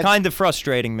 Right. It's My- kind of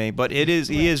frustrating me, but it is.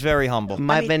 He is very humble.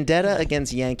 My mean- vendetta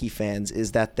against Yankee fans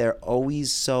is that they're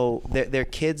always they're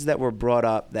kids that were brought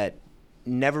up that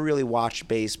never really watched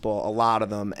baseball, a lot of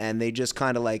them, and they just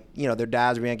kind of their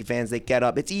dads were Yankee fans. They get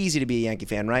up. It's easy to be a Yankee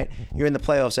fan, right? You're in the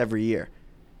playoffs every year.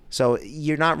 So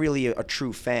you're not really a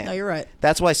true fan. No, you're right.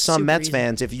 That's why some Super Mets easy.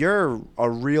 fans, if you're a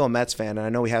real Mets fan, and I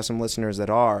know we have some listeners that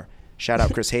are, shout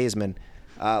out Chris Hazeman,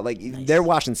 they're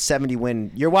watching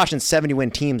 70-win. You're watching 70-win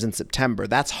teams in September.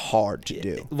 That's hard to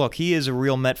do. Look, he is a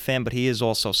real Met fan, but he is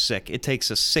also sick. It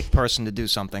takes a sick person to do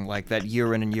something like that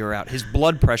year in and year out. His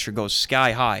blood pressure goes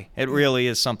sky high. It really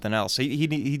is something else.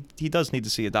 He does need to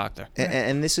see a doctor.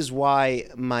 And this is why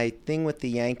my thing with the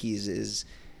Yankees is,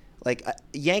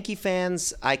 Yankee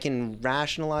fans, I can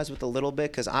rationalize with a little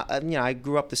bit because I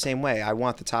grew up the same way. I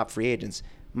want the top free agents,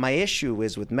 My issue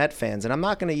is with Met fans, and I'm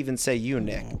not going to even say you,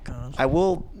 Nick. God.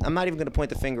 I'm not even going to point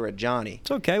the finger at Johnny.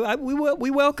 It's okay.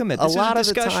 We welcome it. A This lot is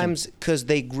of the discussion. times, because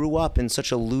they grew up in such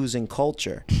a losing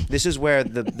culture. This is where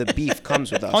the beef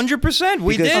comes with us. 100%.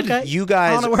 We Because did. Okay. you I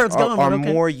guys don't know where it's going, are but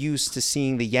okay. more used to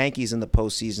seeing the Yankees in the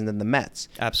postseason than the Mets.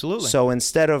 Absolutely. So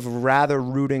instead of rather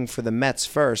rooting for the Mets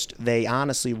first, they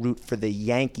honestly root for the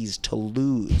Yankees to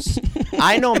lose.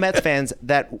 I know Mets fans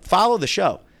that follow the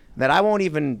show that I won't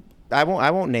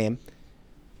name,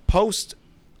 post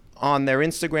on their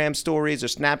Instagram stories or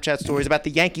Snapchat stories about the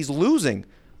Yankees losing.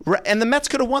 And the Mets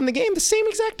could have won the game the same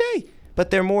exact day. But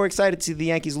they're more excited to see the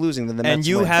Yankees losing than the Mets And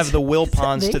you win. have the Will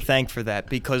Ponds to Nick? thank for that,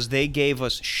 because they gave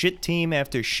us shit team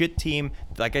after shit team.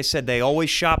 Like I said, they always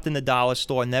shopped in the dollar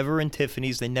store, never in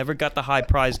Tiffany's. They never got the high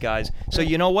prize guys. So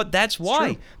you know what? That's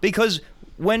why. true. Because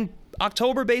when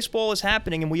October baseball is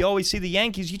happening and we always see the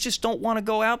Yankees, you just don't want to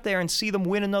go out there and see them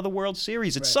win another World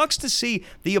Series. It sucks to see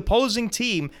the opposing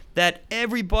team that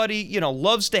everybody,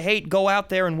 loves to hate go out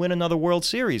there and win another World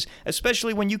Series,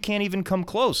 especially when you can't even come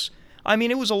close. I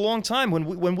mean, it was a long time.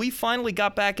 When we finally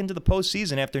got back into the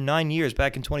postseason after 9 years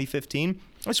back in 2015,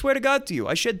 I swear to God to you,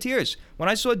 I shed tears. When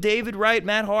I saw David Wright,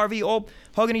 Matt Harvey all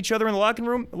hugging each other in the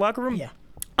locker room, Yeah.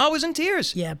 I was in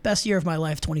tears. Yeah, best year of my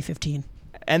life, 2015.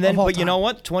 And then, Of all but you know time.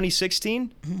 what?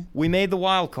 2016, we made the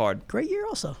wild card. Great year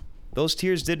also. Those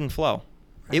tears didn't flow.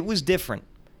 It was different.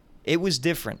 It was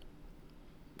different.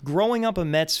 Growing up a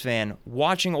Mets fan,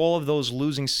 watching all of those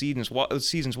losing seasons,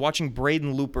 watching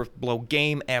Braden Looper blow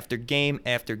game after game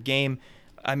after game.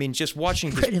 I mean, just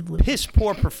watching Braden his Looper. piss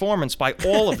poor performance by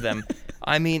all of them.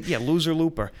 I mean, yeah, loser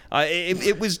Looper.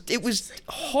 It was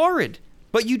horrid.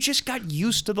 But you just got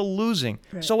used to the losing.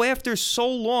 Right. So after so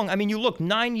long, I mean, you look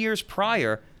 9 years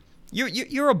prior,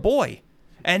 you're a boy.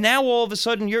 And now all of a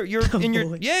sudden you're in your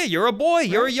boy. you're a boy,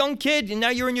 you're a young kid, and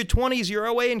now you're in your 20s, you're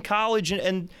away in college,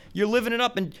 and you're living it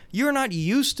up, and you're not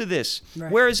used to this.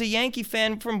 Right. Whereas a Yankee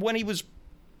fan from when he was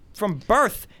from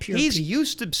birth, Pure he's peak.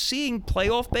 used to seeing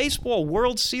playoff baseball,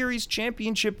 World Series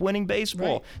championship winning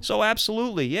baseball. Right. So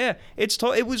absolutely, yeah, it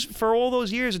was for all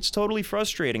those years. It's totally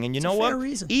frustrating, and you know a what? fair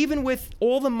reason. Even with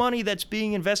all the money that's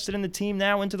being invested in the team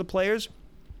now into the players,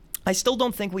 I still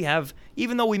don't think we have,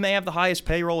 even though we may have the highest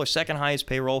payroll or second highest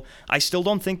payroll, I still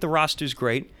don't think the roster's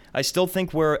great. I still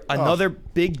think we're another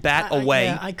big bat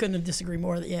away. I couldn't disagree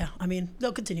more. Yeah, I mean,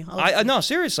 they'll continue. No,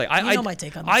 seriously. You know my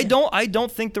take on this, yeah. I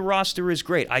don't think the roster is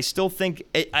great. I still think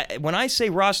when I say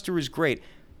roster is great,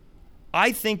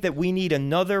 I think that we need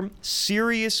another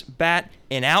serious bat,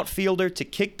 an outfielder to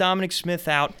kick Dominic Smith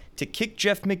out, to kick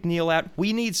Jeff McNeil out.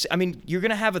 We need. I mean, you're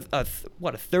gonna have a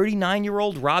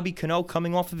 39-year-old Robbie Cano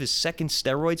coming off of his second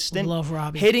steroid stint. Love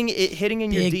Robbie. hitting in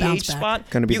Big your bounce DH back. spot.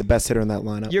 Going to be the best hitter in that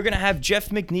lineup. You're going to have Jeff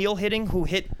McNeil hitting, who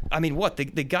hit. I mean, what? The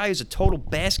guy is a total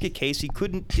basket case. He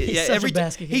couldn't. He's such a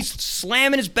basket case. He's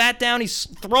slamming his bat down. He's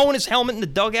throwing his helmet in the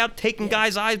dugout, taking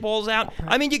guys' eyeballs out.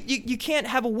 I mean, you can't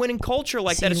have a winning culture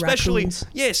like that, Seeing especially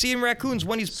raccoons. seeing raccoons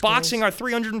when he's boxing our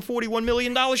 $341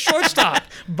 million shortstop.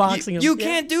 Boxing him, You yeah.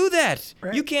 can't do that.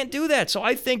 Right. You can't do that. So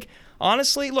I think,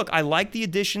 honestly, look, I like the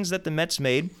additions that the Mets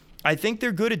made. I think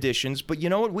they're good additions, but you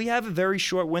know what? We have a very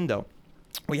short window.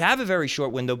 We have a very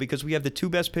short window because we have the two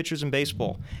best pitchers in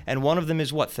baseball. And one of them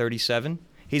is, 37?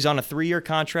 He's on a 3-year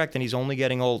contract, and he's only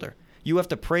getting older. You have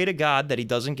to pray to God that he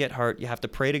doesn't get hurt. You have to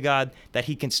pray to God that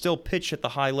he can still pitch at the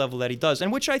high level that he does,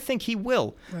 and which I think he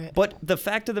will. Right. But the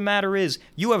fact of the matter is,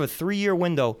 you have a 3-year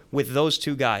window with those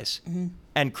two guys.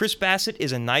 And Chris Bassett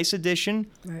is a nice addition.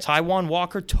 Right. Taijuan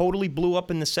Walker totally blew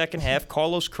up in the second half.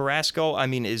 Carlos Carrasco, I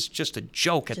mean, is just a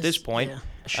joke at this Just, point. yeah,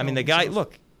 I mean, the showing guy, himself.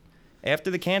 look,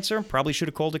 after the cancer, probably should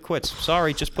have called it quits.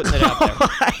 Sorry, just putting it out there.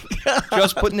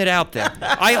 Just putting it out there.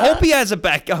 I hope he has a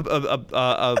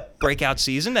breakout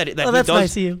season that he that's does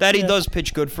nice of you. that he Yeah. does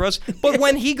pitch good for us. But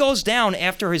when he goes down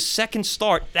after his second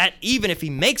start, that even if he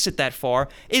makes it that far,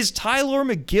 is Tyler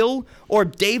McGill or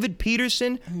David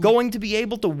Peterson going to be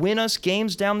able to win us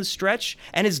games down the stretch?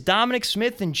 And is Dominic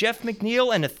Smith and Jeff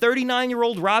McNeil and a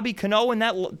 39-year-old Robbie Cano and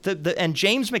and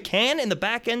James McCann in the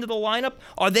back end of the lineup,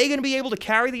 are they going to be able to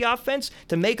carry the offense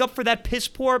to make up for that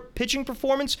piss-poor pitching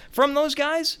performance from those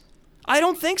guys? I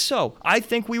don't think so. I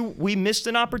think we missed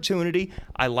an opportunity.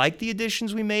 I like the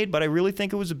additions we made, but I really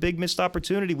think it was a big missed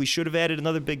opportunity. We should have added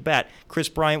another big bat. Chris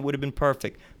Bryant would have been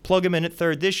perfect. Plug him in at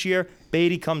third this year.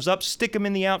 Beatty comes up. Stick him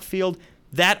in the outfield.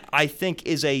 That, I think,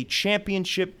 is a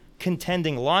championship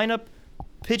contending lineup.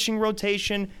 Pitching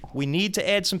rotation. We need to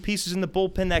add some pieces in the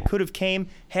bullpen that could have came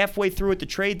halfway through at the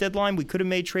trade deadline. We could have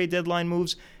made trade deadline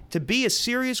moves. To be a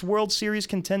serious World Series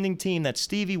contending team that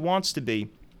Stevie wants to be,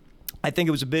 I think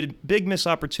it was a big missed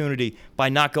opportunity by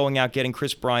not going out getting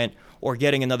Chris Bryant or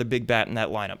getting another big bat in that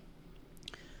lineup.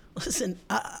 Listen,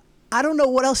 I don't know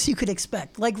what else you could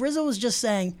expect. Like Rizzo was just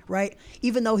saying, right?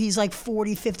 Even though he's like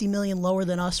 40, 50 million lower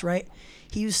than us, right?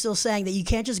 He was still saying that you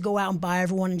can't just go out and buy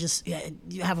everyone and just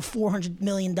you have a $400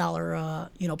 million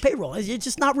payroll. It's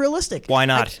just not realistic. Why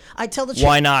not? I tell the truth.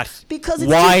 Why not? Because it's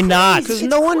why too not? crazy. Because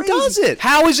It's no one crazy. does it.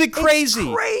 How is it crazy?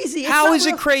 It's crazy. How not is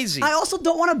it real. crazy? I also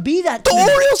don't want to be that The team.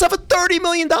 Orioles have a $30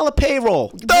 million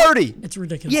payroll. 30. It's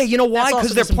ridiculous. Yeah, you know why? That's also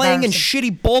Because they're just playing in embarrassing.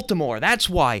 shitty Baltimore. That's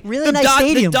why. Really the nice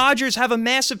stadium. The Dodgers have a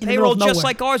massive In the middle payroll of just nowhere.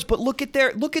 like ours, but look at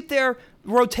their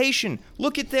rotation.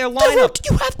 Look at their The lineup.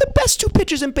 You have the best two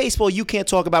pitchers in baseball. You can't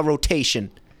talk about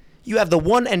rotation. You have the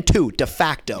 1 and 2 de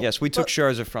facto. Yes, we took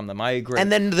Scherzer from them. I agree.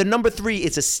 And then the number 3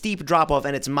 is a steep drop off,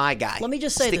 and it's my guy. Let me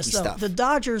just say Sticky this, though. stuff. The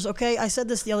Dodgers, okay, I said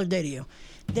this the other day to you.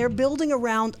 They're building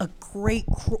around a great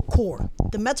core.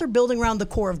 The Mets are building around the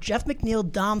core of Jeff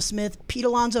McNeil, Dom Smith, Pete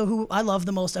Alonso, who I love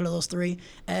the most out of those three,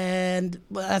 and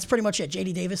that's pretty much it.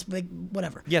 J.D. Davis,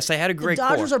 whatever. yes, they had a great The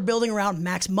Dodgers core. are building around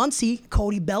Max Muncy,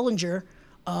 Cody Bellinger.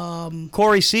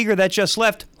 Corey Seager that just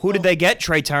left. Who did they get?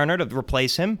 Trey Turner to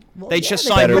replace him. They yeah, just they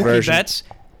signed Better Mookie version. Betts.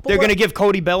 They're what- going to give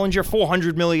Cody Bellinger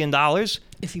 $400 million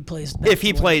If he plays, if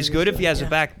he plays good, if he has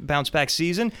yeah. a bounce back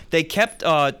season. They kept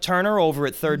Turner over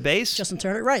at third base. Justin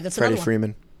Turner, right? That's Freddie another one.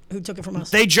 Freeman. Who took it from us?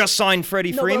 They just signed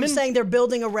Freddie No, Freeman. but I'm saying they're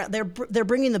building around. They're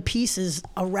bringing the pieces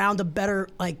around a better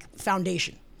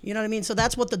foundation. You know what I mean? So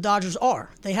that's what the Dodgers are.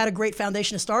 They had a great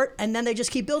foundation to start, and then they just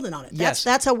keep building on it. Yes.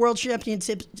 That's how World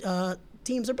Championship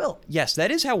teams are built. Yes,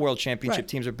 that is how World Championship Right.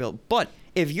 teams are built. But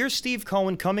if you're Steve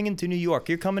Cohen coming into New York,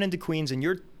 you're coming into Queens, and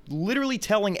you're literally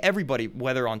telling everybody,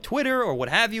 whether on Twitter or what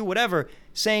have you, whatever,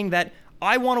 saying that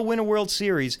I want to win a World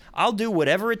Series. I'll do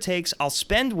whatever it takes. I'll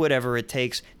spend whatever it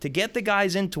takes to get the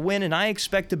guys in to win, and I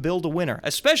expect to build a winner,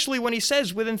 especially when he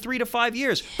says within 3 to 5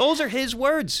 years. Those are his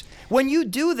words. When you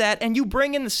do that and you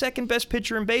bring in the second best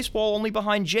pitcher in baseball only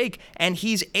behind Jake, and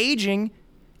he's aging,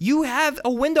 you have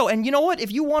a window. And you know what?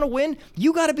 If you want to win,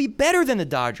 you got to be better than the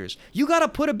Dodgers. You got to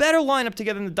put a better lineup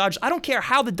together than the Dodgers. I don't care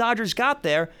how the Dodgers got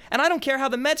there, and I don't care how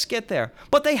the Mets get there,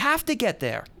 but they have to get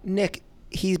there. Nick,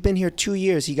 he's been here 2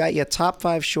 years. He got you a top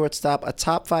 5 shortstop, a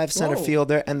top 5 center Whoa.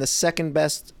 fielder, and the second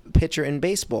best pitcher in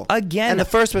baseball. Again. And the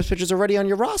first best pitcher's already on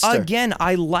your roster. Again,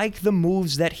 I like the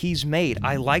moves that he's made.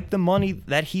 I like the money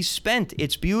that he's spent.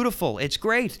 It's beautiful. It's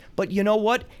great. But you know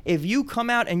what? If you come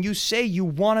out and you say you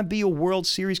want to be a World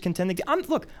Series contender,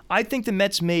 look, I think the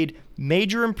Mets made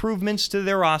major improvements to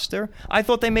their roster. I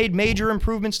thought they made major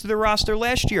improvements to their roster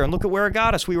last year, and look at where it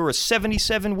got us. We were a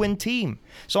 77-win team.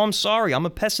 So I'm sorry. I'm a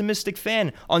pessimistic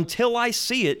fan. Until I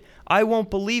see it, I won't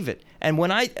believe it. And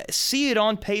when I see it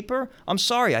on paper, I'm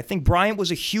sorry. I think Bryant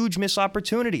was a huge missed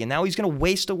opportunity, and now he's going to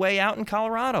waste away out in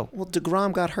Colorado. Well,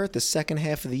 DeGrom got hurt the second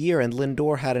half of the year, and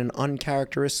Lindor had an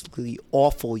uncharacteristically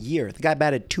awful year. The guy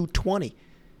batted .220.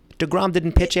 DeGrom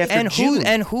didn't pitch after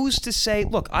June. Who's to say,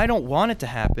 look, I don't want it to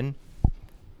happen,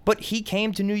 but he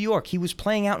came to New York. He was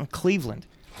playing out in Cleveland.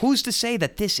 Who's to say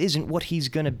that this isn't what he's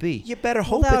going to be? You better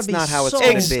hope that would it's be not how it's so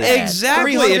going to be. bad.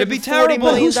 Exactly. It'd be $340 terrible.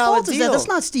 Well, million whose fault is that? deal. That's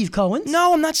not Steve Cohen's.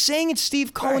 No, I'm not saying it's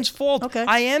Steve Cohen's fault. Okay.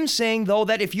 I am saying, though,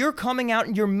 that if you're coming out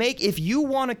and if you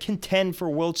want to contend for a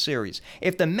World Series,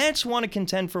 if the Mets want to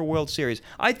contend for a World Series,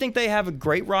 I think they have a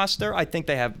great roster. I think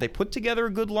they put together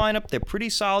a good lineup. They're pretty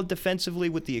solid defensively,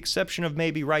 with the exception of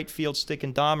maybe right field Stick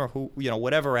and Dom or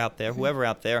whoever out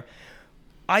there.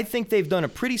 I think they've done a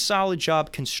pretty solid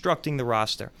job constructing the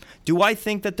roster. Do I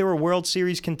think that they're a World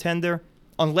Series contender?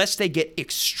 Unless they get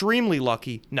extremely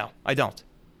lucky, no, I don't.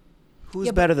 Who's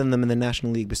better than them in the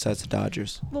National League besides the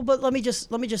Dodgers? Well, but let me just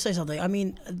say something. I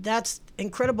mean, that's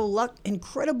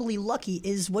incredibly lucky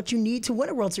is what you need to win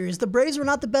a World Series. The Braves were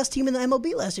not the best team in the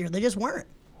MLB last year. They just weren't.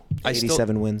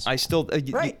 87 wins.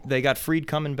 Right. They got Fried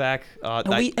coming back.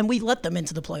 And we let them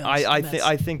into the playoffs.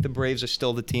 I think the Braves are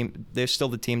still the team. They're still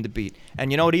the team to beat.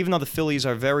 And you know what? Even though the Phillies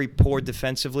are very poor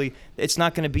defensively, it's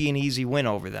not going to be an easy win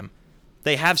over them.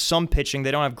 They have some pitching.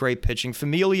 They don't have great pitching.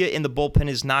 Familia in the bullpen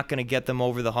is not going to get them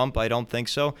over the hump. I don't think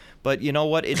so. But you know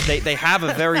what? They have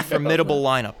a very formidable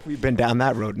lineup. We've been down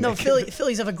that road, Nick. No,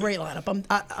 Phillies have a great lineup.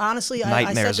 Honestly,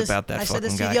 Nightmares I said this, about that I said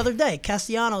this fucking to you guy. the other day.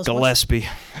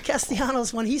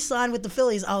 Castellanos, when he signed with the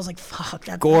Phillies, I was like, fuck,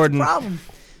 Gordon. that's a problem.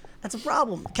 That's a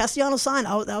problem. Castellanos signed.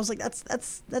 I was like,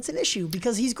 that's an issue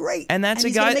because he's great. And that's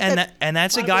he's a gonna guy, make and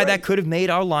that's a lineup guy great. that could have made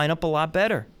our lineup a lot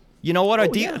better. You know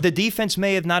what? Yeah. The defense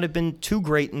may have not have been too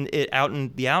great out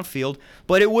in the outfield,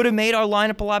 but it would have made our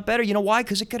lineup a lot better. You know why?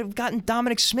 Because it could have gotten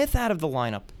Dominic Smith out of the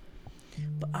lineup.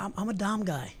 But I'm a Dom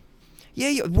guy.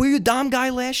 Yeah, were you a Dom guy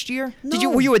last year? No.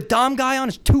 Were you a Dom guy on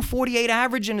his 248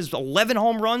 average and his 11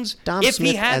 home runs? Dom if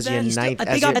Smith he had as that, your he's ninth- still-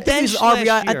 I as think, your- I think he was benched RBI.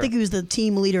 last I year. think he was the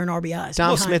team leader in RBIs.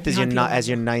 Dom behind- Smith as behind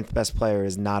your Pete ninth best player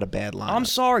is not a bad line. I'm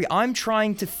sorry. I'm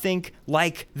trying to think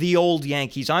like the old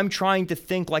Yankees. I'm trying to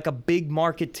think like a big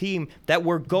market team that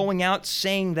we're going out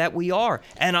saying that we are.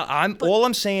 And all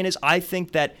I'm saying is I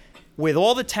think that with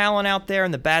all the talent out there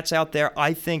and the bats out there,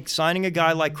 I think signing a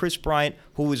guy like Chris Bryant,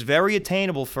 who is very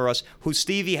attainable for us, who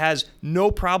Stevie has no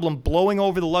problem blowing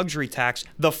over the luxury tax,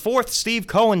 the fourth Steve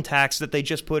Cohen tax that they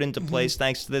just put into place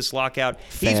thanks to this lockout.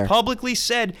 He's Fair. publicly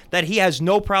said that he has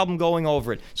no problem going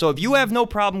over it. So if you have no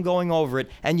problem going over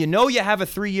it and you know you have a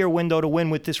 3-year window to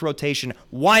win with this rotation,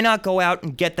 why not go out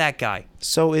and get that guy?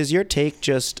 So is your take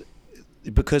just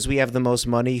because we have the most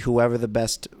money, whoever the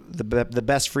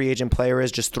best free agent player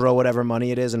is, just throw whatever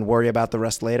money it is and worry about the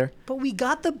rest later? But we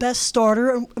got the best starter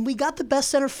and we got the best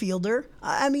center fielder.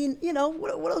 I mean, you know,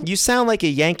 what else? You sound like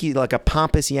a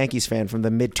pompous Yankees fan from the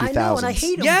mid 2000s. I know, and I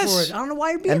hate him Yes. for it. I don't know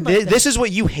why you're being And like that. this is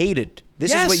what you hated. This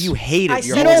Yes. is what you hated I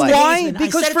your said You whole know life. why? Hazen. I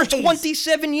Because said it for to Hazen.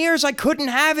 27 years I couldn't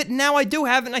have it, and now I do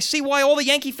have it, and I see why all the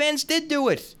Yankee fans did do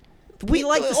it. We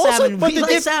like the Also, salmon. but We the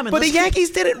like salmon. But the Let's-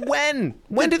 Yankees did it when?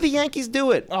 When did the Yankees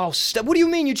do it? Oh, what do you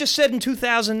mean? You just said in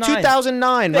 2009.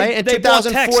 2009, right? And They bought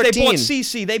Tex, 2014. they bought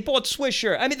CeCe, they bought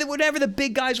Swisher. I mean, whatever the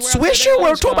big guys were out there, they Swisher? We're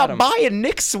always talking got about him. buying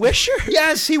Nick Swisher?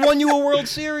 Yes, he won you a World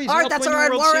Series. All He right, that's helped all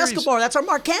win right. you a World Mar Series. Escobar. That's our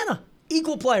Mark Canna.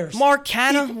 Equal players. Mark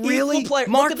Canna? Equal Really? player.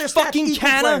 Mark Look at their stats. fucking Equal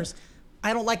Canna? players.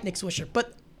 I don't like Nick Swisher,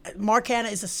 but Mark Canna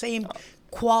is the same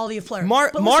quality of player.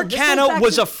 Mark But listen, this goes Canna back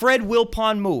was to- a Fred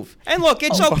Wilpon move. And look,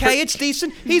 it's okay. It's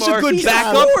decent. He's Mark- a good He's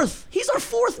backup. our fourth. He's our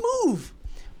fourth move.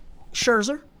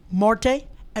 Scherzer, Marte,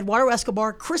 Eduardo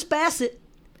Escobar, Chris Bassett.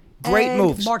 Great and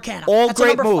moves. Mark Canna. All That's a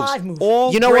great number moves. 5 move.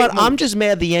 All You know great what? I'm moves. just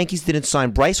mad the Yankees didn't sign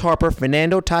Bryce Harper,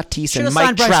 Fernando Tatis, Should've and Mike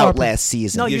signed Bryce Trout Harper. last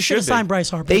season. No, you You should have should be. signed Bryce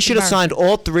Harper. They It's should have embarrassing. signed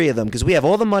all 3 of them because we have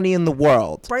all the money in the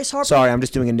world. Bryce Harper- Sorry, I'm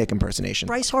just doing a Nick impersonation.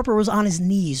 Bryce Harper was on his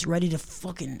knees, ready to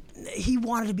fucking. He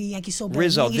wanted to be a Yankee so bad.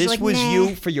 Rizzo, Yankees this were like, was nah.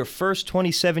 you for your first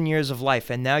 27 years of life,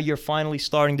 and now you're finally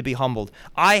starting to be humbled.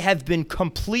 I have been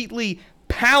completely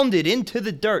pounded into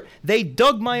the dirt. They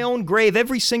dug my own grave,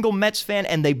 every single Mets fan,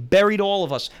 and they buried all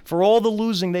of us for all the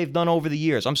losing they've done over the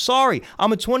years. I'm sorry.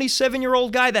 I'm a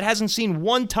 27-year-old guy that hasn't seen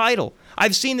one title.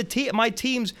 I've seen my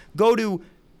teams go to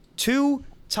 2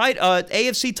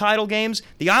 AFC title games.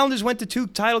 The Islanders went to 2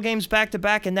 title games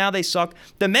back-to-back, and now they suck.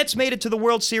 The Mets made it to the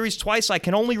World Series twice. I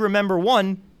can only remember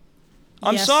one.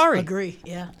 I'm Yes, sorry. Agree.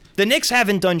 Yeah. The Knicks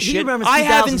haven't done shit. remembers I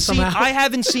 2000 haven't seen. somehow. I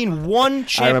haven't seen one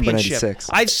I remember championship. 96.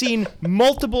 I've seen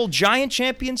multiple Giant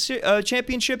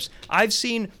championships. I've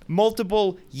seen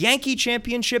multiple Yankee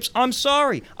championships. I'm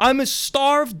sorry. I'm a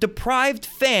starved, deprived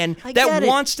fan I that get it.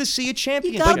 wants to see a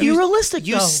championship. gotta be realistic,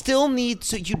 You though. still need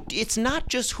to. It's not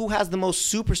just who has the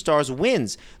most superstars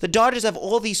wins. The Dodgers have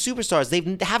all these superstars.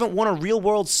 They haven't won a real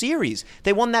World Series.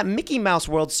 They won that Mickey Mouse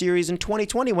World Series in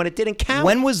 2020 when it didn't count.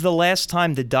 When was the last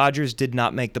time the Dodgers did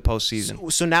not make the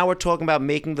postseason? So now we're talking about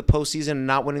making the postseason and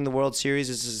not winning the World Series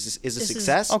is a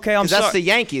success. Okay, I'm 'Cause that's sorry. the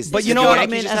Yankees. But Does you know the what? I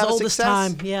Yankees mean, just as have a old as success?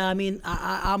 time. Yeah, I mean,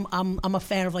 I'm a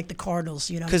fan of like the Cardinals.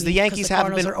 You know, 'Cause the Yankees the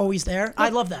haven't Cardinals been- are always there. I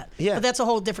love that. Yeah. but that's a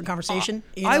whole different conversation.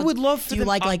 You I know, would love for Do you them-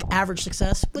 like average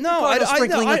success? With the No, Cardinals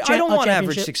sprinkling a I don't want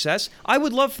average championship. success. I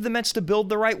would love for the Mets to build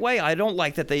the right way. I don't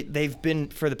like that they've been,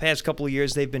 for the past couple of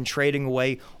years, they've been trading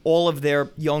away all of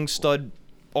their young stud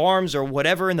arms or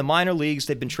whatever in the minor leagues.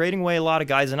 They've been trading away a lot of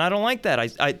guys, and I don't like that.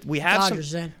 We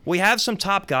Dodgers, then. have some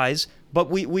top guys, but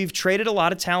we've traded a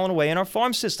lot of talent away in our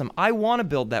farm system. I want to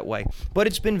build that way, but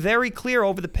it's been very clear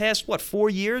over the past 4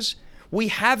 years. We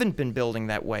haven't been building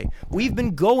that way. We've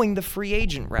been going the free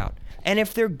agent route. And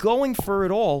if they're going for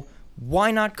it all,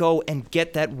 why not go and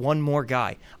get that one more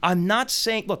guy? I'm not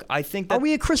saying, look, I think that Are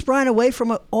we a Chris Bryant away from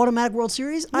an automatic World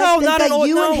Series? No, I think not that an au-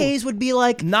 you no. and Hayes would be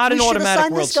like, not an we should've automatic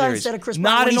signed World this guy Series. instead of Chris Bryant.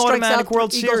 Not when an he strikes automatic out,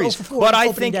 World he goes Series. 0 for 4 But on I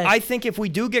opening think day. if we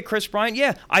do get Chris Bryant,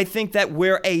 yeah, I think that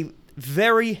we're a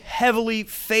very heavily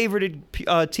favorited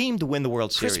team to win the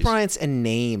World Series. Chris Bryant's a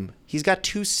name. He's got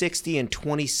 260 and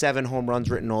 27 home runs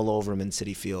written all over him in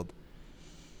Citi Field.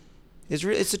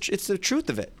 It's the truth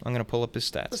of it. I'm going to pull up his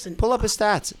stats. Listen, Pull up his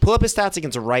stats. Pull up his stats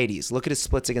against righties. Look at his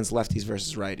splits against lefties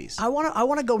versus righties. I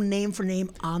want to go name for name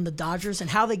on the Dodgers and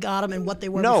how they got him and what they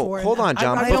were No, before. hold on,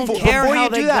 John. I don't Before- care before how you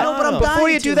they do that, got him. before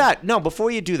dying you do to. that, no,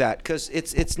 before you do that, because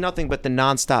it's nothing but the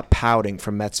nonstop pouting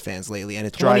from Mets fans lately, and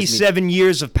it drives me. 27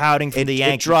 years of pouting from the It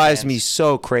Yankees. drives fans. me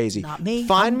so crazy. Not me.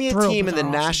 Find I'm me a thrilled team with in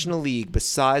the our roster. National League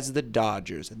besides the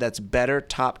Dodgers that's better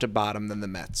top to bottom than the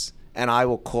Mets, and I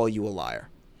will call you a liar.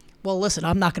 Well, listen,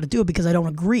 I'm not going to do it because I don't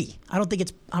agree. I don't think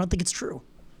it's true.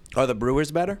 Are the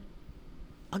Brewers better?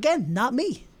 Again, not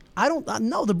me. I don't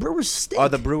know. The Brewers stink. Are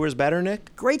the Brewers better,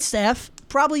 Nick? Great staff.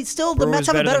 Probably still the Brewers Mets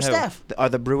have a better better than who? staff. Are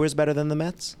the Brewers better than the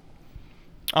Mets?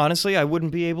 Honestly, I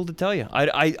wouldn't be able to tell you.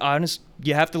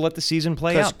 You have to let the season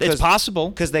play out. It's 'cause- possible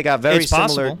Because they got very It's similar.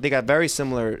 possible. They got very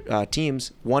similar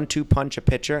teams. 1-2 punch a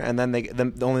pitcher, and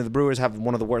then only the Brewers have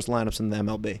one of the worst lineups in the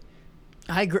MLB.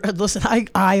 I agree. Listen, I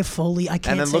can't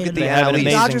then say look it at the enough. They have an The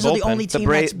amazing Dodgers are the bullpen. only The, team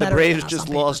that's the better Braves than us just on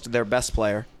paper. lost their best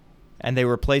player. and they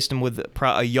replaced him with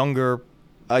a younger.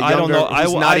 A I don't younger, know.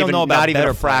 who's I not don't even, know about not even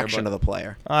better a fraction player, of the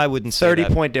player. I wouldn't say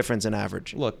 30-point difference in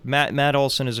average. Look, Matt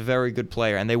Olson is a very good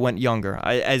player, and they went younger.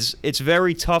 As it's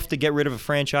very tough to get rid of a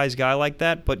franchise guy like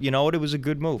that, but you know what? It was a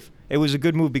good move. It was a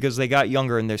good move because they got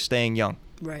younger and they're staying young.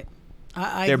 Right.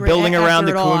 I They're agree. building around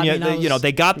After it all, Acuna. I mean,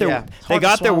 They got their Yeah. they Hard to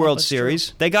got their swallow, World but it's true.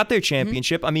 Series. They got their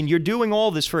championship. I mean, you're doing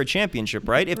all this for a championship,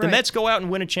 right? If the Right. Mets go out and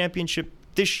win a championship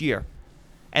this year,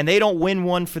 and they don't win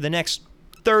one for the next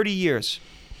 30 years,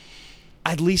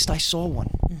 at least I saw one.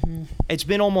 Mm-hmm. It's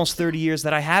been almost 30 years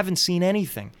that I haven't seen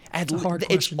anything. It's a hard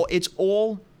question. It's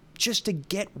all just to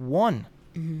get one.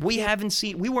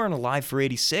 Mm-hmm. We weren't alive for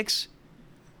 86.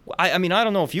 I mean, I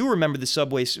don't know if you remember the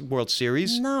Subway World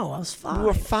Series. No, I was fine. You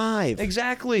were 5.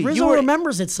 Exactly. Rizzo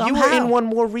remembers it somehow. You were in one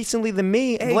more recently than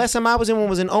me. The last time I was in one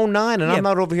was in 09, and Yeah. I'm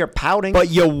not over here pouting. But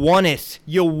you won it.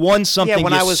 You won something. yeah,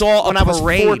 when you I was saw when a I was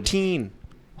parade. 14,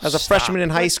 as a Stop. freshman in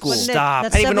high school. But Nick, Stop.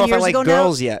 that's I didn't even know 7 if I years liked ago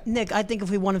girls now. yet. Nick, I think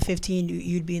if we won in 15,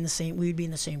 you'd be in the same. We'd be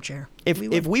in the same chair.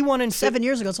 If we won in 7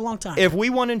 years ago, it's a long time. If we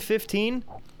won in 15,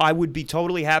 I would be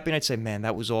totally happy, and I'd say, man,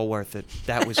 that was all worth it.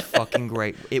 That was fucking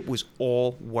great. It was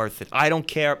all worth it. I don't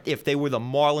care if they were the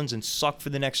Marlins and sucked for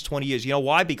the next 20 years. You know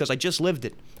why? Because I just lived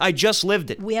it. I just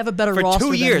lived it. We have a better for roster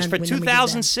 2 than years, then- for than we did then.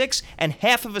 2006 and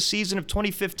half of a season of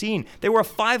 2015. They were a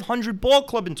 500 ball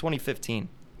club in 2015.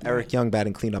 Eric Young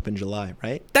batting cleanup in July,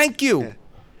 right? Thank you. Yeah.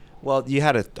 Well, you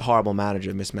had a horrible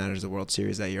manager mismanage the World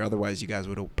Series that year. Otherwise, you guys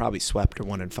would have probably swept or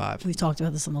 1-5. We've talked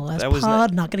about this on the last That was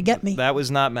pod. Not going to get me. That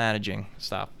was not managing.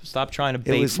 Stop trying to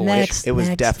bait It was for next. it. It was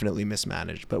definitely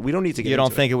mismanaged, but we don't need to get You don't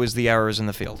into think it was the errors in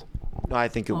the field? No, I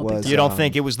think it Oh, was. You don't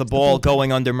think it was the ball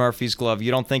going under Murphy's glove?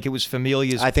 You don't think it was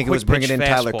Familia's I think it was quick bringing pitch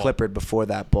in Tyler fastball? Clippard before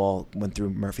that ball went through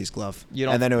Murphy's glove. You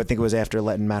don't- And then I think it was after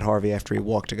letting Matt Harvey after he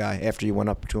walked a guy after you went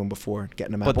up to him before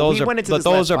getting him out. But those we are went into but this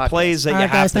those last are podcast. plays that All you right,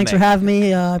 have guys. to Thanks make. for having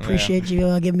me. I appreciate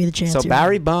you giving me the chance. So here.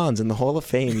 Barry Bonds in the Hall of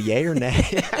Fame, yay or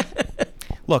nay?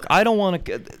 Look, I don't want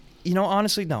to.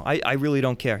 Honestly, no. I really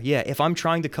don't care. Yeah, if I'm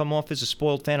trying to come off as a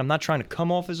spoiled fan, I'm not trying to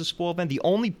come off as a spoiled fan. The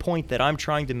only point that I'm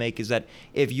trying to make is that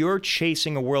if you're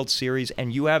chasing a World Series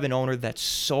and you have an owner that's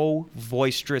so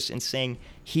boisterous and saying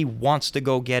he wants to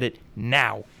go get it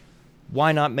now,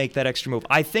 why not make that extra move?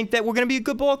 I think that we're going to be a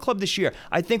good ball club this year.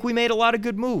 I think we made a lot of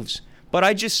good moves. But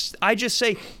I just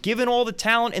say, given all the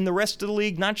talent in the rest of the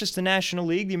league, not just the National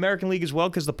League, the American League as well,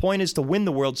 because the point is to win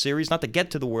the World Series, not to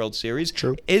get to the World Series.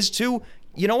 True. Is to,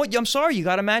 you know what? I'm sorry, you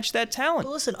got to match that talent.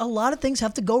 But listen, a lot of things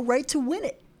have to go right to win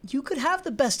it. You could have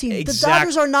the best team. The Exact-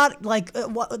 Dodgers are not like.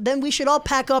 Then we should all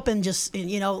pack up and just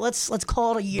let's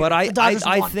call it a year. But the Dodgers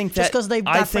I won, think just that 'cause they've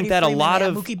I got think Freddie that a Freeman, lot they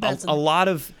have of Mookie Betts a lot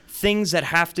of things that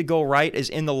have to go right is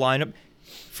in the lineup.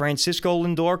 Francisco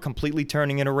Lindor completely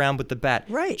turning it around with the bat.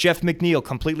 Right. Jeff McNeil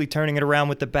completely turning it around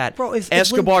with the bat. Bro, if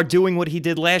Escobar doing what he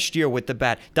did last year with the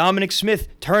bat. Dominic Smith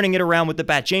turning it around with the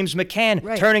bat. James McCann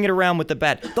Right. turning it around with the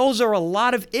bat. Those are a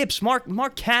lot of ips. Mark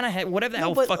Canahan, whatever the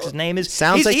hell but- fuck his name is.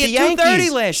 Sounds like he the hit 230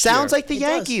 Yankees. last Sounds year. like the It does,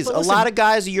 Yankees. but A listen- lot of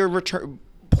guys you're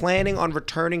planning on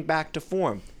returning back to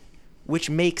form, which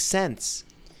makes sense.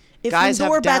 If Guys have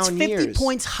Lindor bats down 50 years.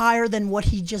 points higher than what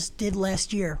he just did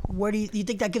last year, where do you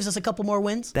think that gives us a couple more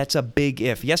wins? That's a big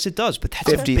if. Yes, it does, but that's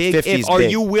 50 a big 50 if. is Are big.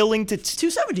 you willing to?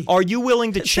 270. Are you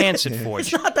willing to chance it, Forge?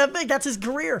 It's not that big. That's his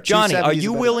career. Johnny, are 270 is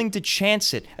you better. willing to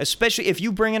chance it? Especially if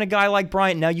you bring in a guy like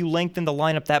Bryant, now you lengthen the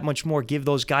lineup that much more, give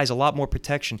those guys a lot more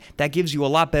protection. That gives you a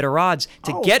lot better odds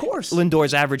to Oh, of get course.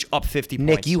 Lindor's average up 50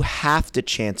 Nick, points. you have to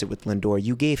chance it with Lindor.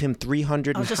 You gave him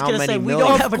 300 I was and just how gonna many say, we million?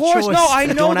 don't of have a course, choice. no, I You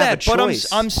know don't have that, a but choice.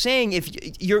 I'm saying if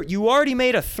you already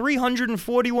made a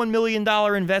 $341 million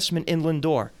investment in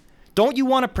Lindor. Don't you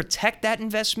want to protect that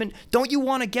investment? Don't you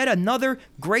want to get another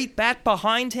great bat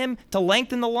behind him to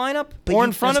lengthen the lineup or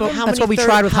in front of him? That's what we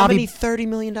tried with How Javi- many $30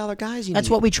 million guys you That's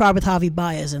need? what we tried with Javi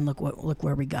Baez, and look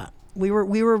where we got. We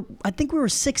were I think we were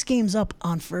 6 games up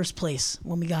on first place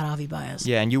when we got Javi Baez.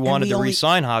 Yeah, and you wanted we to only-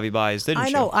 re-sign Javi Baez, didn't I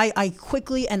you? know. I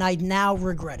quickly and I now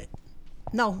regret it.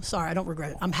 No, sorry, I don't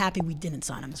regret it. I'm happy we didn't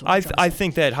sign him. Is what I'm trying to I say.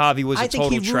 think that Javi was a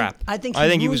total trap. I think he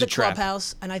ruined was a the trap.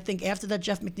 clubhouse, and I think after that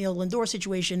Jeff McNeil Lindor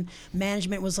situation,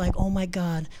 management was like, "Oh my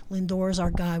God, Lindor is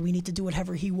our guy. We need to do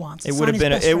whatever he wants." It would have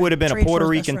been a Puerto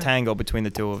Rican tango between the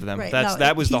two of them. Right.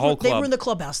 That was the whole club. They were in the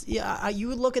clubhouse. Yeah, you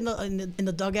would look in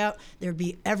the dugout. There would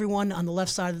be everyone on the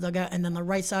left side of the dugout, and then the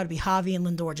right side would be Javi and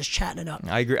Lindor just chatting it up.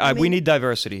 I agree. I mean, we need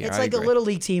diversity here. It's I like agree. a little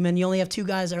league team, and you only have two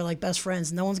guys that are like best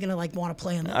friends. No one's gonna like want to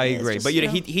play in them. I agree, but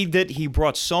he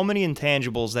brought so many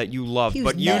intangibles that you love. He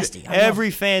was But nasty.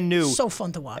 every fan knew. So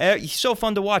fun to watch. He's so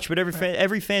fun to watch, but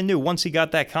every fan knew once he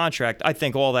got that contract. I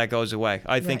think all that goes away.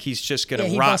 I think he's just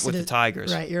gonna rot with the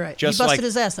Tigers. Right, you're right. Just he busted like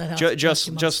his ass that house.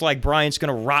 just like Bryant's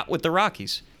gonna rot with the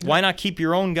Rockies. Why not keep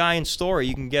your own guy in Story?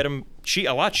 You can get him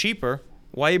a lot cheaper.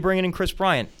 Why are you bringing in Chris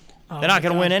Bryant? They're not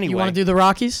going to win anyway. You want to do the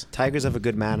Rockies? Tigers have a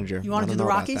good manager. You want to do the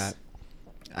Rockies?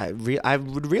 I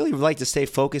would really like to stay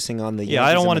focusing on the Yankees.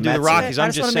 I don't want to do the Rockies. I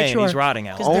I'm just saying he's rotting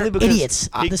out. Only they're because idiots.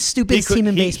 The stupidest team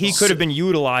in baseball. He could have been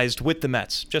utilized with the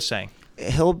Mets. Just saying.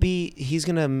 He's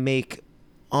gonna make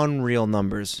unreal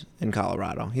numbers in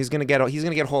Colorado. He's gonna get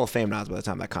Hall of Fame nods by the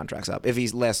time that contract's up. If he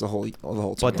lasts the whole time.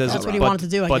 But does That's it, what he but, wanted to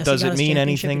do. I but guess does he got it his mean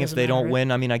championship. anything It if doesn't they don't matter.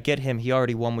 win? I mean, I get him. He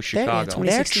already won with Chicago. They're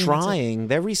 2016, trying.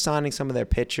 They're re-signing some of their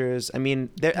pitchers. I mean,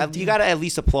 you got to at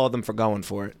least applaud them for going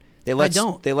for it. They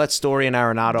let Story and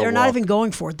Arenado. They're not even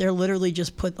going for it. They're literally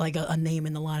just put like a name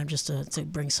in the lineup just to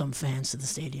bring some fans to the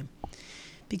stadium.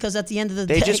 Because at the end of the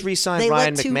day, They just re-signed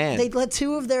Ryan McMahon. They let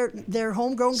two of their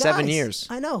homegrown guys. 7 years.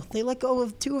 I know. They let go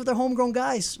of two of their homegrown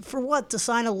guys for what? To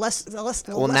sign a lesser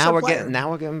Now player.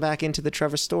 we're getting back into the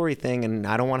Trevor Story thing, and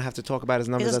I don't want to have to talk about his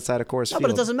numbers outside of Coors Field. No,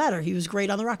 but it doesn't matter. He was great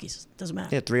on the Rockies. It doesn't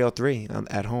matter. Yeah, 303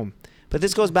 at home. But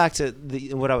this goes back to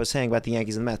what I was saying about the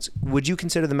Yankees and the Mets. Would you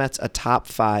consider the Mets a top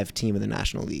 5 team in the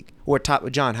National League? Or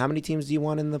John, how many teams do you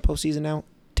want in the postseason now?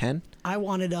 10? I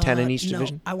wanted 10 in each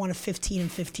division? I wanted 15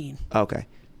 and 15. Okay.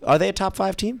 Are they a top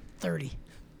 5 team? 30.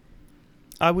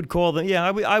 I would call them. Yeah,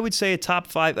 I would say a top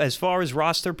 5 as far as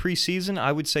roster preseason.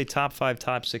 I would say top 5,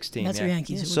 top 16. That's yeah. your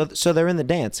Yankees. So they're in the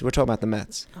dance. We're talking about the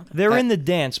Mets. They're in the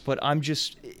dance, but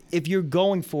if you're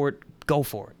going for it, go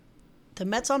for it. The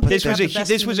Mets on This paper was have the best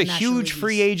this team was in a the National huge League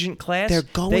free East. agent class. They're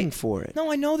going for it.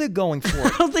 No, I know they're going for it.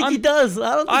 I don't think he does.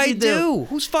 I don't think I he do.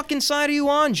 Whose fucking side are you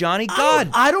on, Johnny?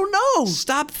 God. I don't know.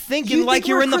 Stop thinking You like think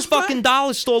you're we're in the Chris fucking Bryant?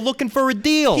 dollar store looking for a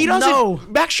deal. He doesn't. No.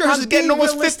 Max Scherzer's I'm getting being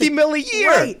almost realistic. $50 million a year.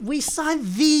 Right. We signed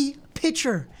the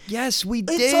pitcher. Yes, we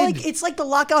It's did. it's like the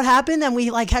lockout happened and we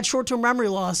like had short-term memory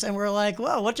loss and we're like,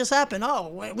 well, what just happened? Oh,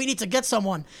 we need to get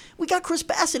someone. We got Chris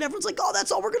Bassett. Everyone's like, oh,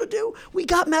 that's all we're gonna do. We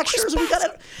got Max Scherzer. We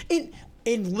got it.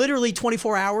 In literally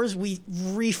 24 hours, we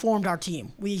reformed our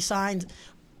team. We signed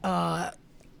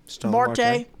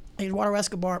Marte, Eduardo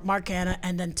Escobar, Mark Canha,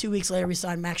 and then 2 weeks later we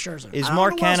signed Max Scherzer. Is I don't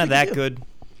Mark know what else Canha we that could do. good?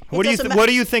 What do you doesn't what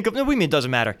do you think of? No, we mean it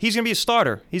doesn't matter. He's going to be a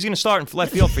starter. He's going to start in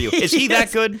left field for you. Is he that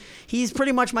Yes. good? He's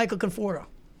pretty much Michael Conforto.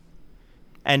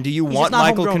 And do you He's want just not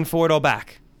Michael homegrown. Conforto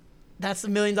back? That's the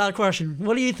 $1 million question.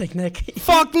 What do you think, Nick?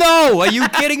 Fuck no! Are you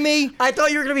kidding me? I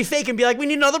thought you were gonna be fake and be like, we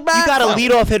need another back. You got a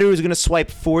leadoff hitter who's going to swipe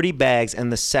 40 bags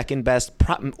and the second best,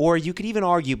 or you could even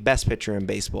argue best pitcher in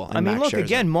baseball. I mean, Max look Scherzer.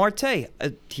 again, Marte.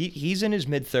 He's in his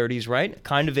mid-30s, right?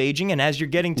 Kind of aging, and as you're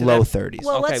getting to Low that, 30s.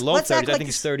 Well, okay, let's- low let's 30s. act I like think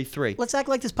he's this- 33. Let's act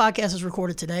like this podcast is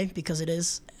recorded today because it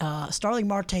is. Starling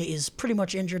Marte is pretty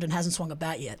much injured and hasn't swung a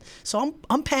bat yet. So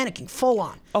I'm panicking full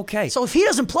on. Okay. So if he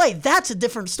doesn't play, that's a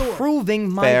different story.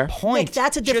 Proving my Fair. point. Nick,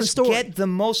 that's a different Just story. Get the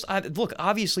most. Look,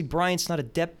 obviously Bryant's not a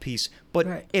depth piece, but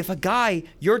Right. if a guy,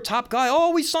 your top guy,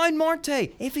 oh, we signed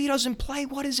Marte. If he doesn't play,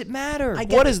 what does it matter? I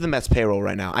get What it. is the Mets payroll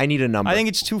right now? I need a number. I think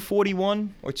it's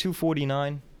 241 or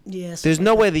 249. Yes. There's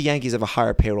no way the Yankees have a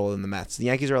higher payroll than the Mets. The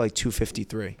Yankees are like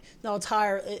 253. No, it's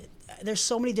higher. There's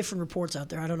so many different reports out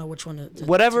there. I don't know which one.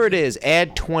 Whatever it is,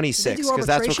 add Did they 26 do because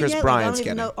that's what arbitration Chris yet? Bryant's I don't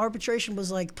even getting. know. Arbitration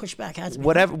was like pushed back. Has to be.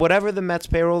 Whatever the Mets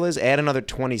payroll is, add another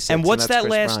 26. And what's that's that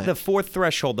Chris last, Bryant. the fourth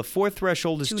threshold? The fourth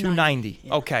threshold is 290.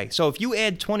 Yeah. Okay, so if you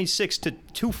add 26 to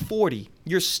 240,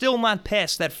 you're still not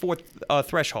past that fourth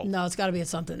threshold. No, it's got to be at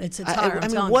something. It's higher. I I'm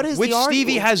mean, telling what you. is Which the argument?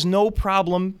 Stevie has no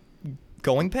problem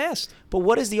going past. But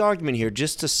what is the argument here?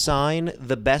 Just to sign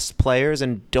the best players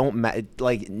and don't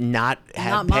not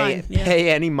have Not mine, yeah.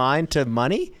 pay any mind to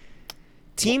money?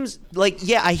 Teams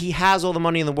he has all the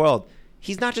money in the world.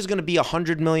 He's not just going to be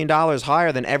 $100 million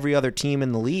higher than every other team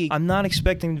in the league. I'm not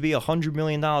expecting him to be $100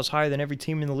 million higher than every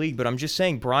team in the league, but I'm just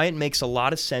saying Bryant makes a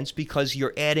lot of sense because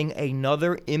you're adding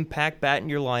another impact bat in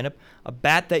your lineup, a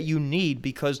bat that you need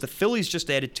because the Phillies just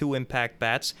added 2 impact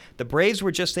bats. The Braves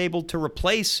were just able to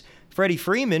replace Freddie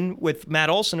Freeman with Matt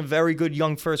Olson, a very good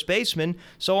young first baseman.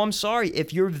 So I'm sorry,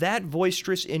 if you're that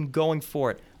boisterous in going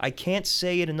for it, I can't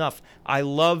say it enough. I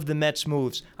love the Mets'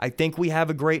 moves. I think we have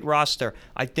a great roster.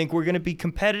 I think we're going to be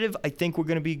competitive. I think we're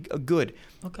going to be good.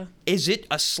 Okay. Is it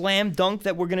a slam dunk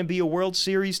that we're going to be a World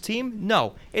Series team?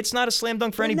 No, it's not a slam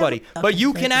dunk for Well, anybody. no. But you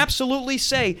Okay, can thank you. absolutely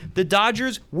say the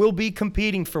Dodgers will be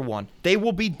competing for one. They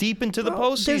will be deep into the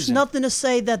postseason. There's nothing to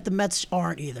say that the Mets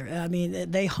aren't either. I mean,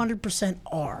 they 100%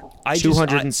 are.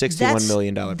 $261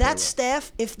 million That payroll.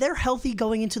 staff, if they're healthy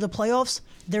going into the playoffs,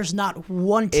 there's not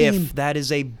one team. If that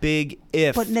is a big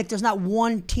if. But Nick, there's not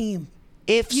one team.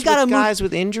 Ifs You gotta with move- guys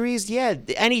with injuries, yeah.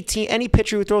 Any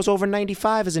pitcher who throws over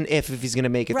 95 is an if he's going to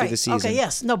make it through the season. Okay,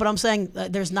 yes. No, but I'm saying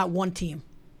there's not one team.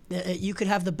 You could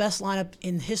have the best lineup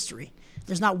in history.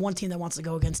 There's not one team that wants to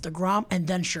go against DeGrom and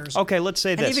then Scherzer. Okay, let's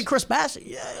say and this. even Chris Bassett.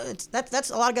 Yeah, that's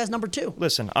a lot of guys number 2.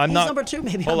 Listen, I'm He's not. number 2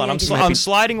 maybe. Hold on, I'm, Yankees. I'm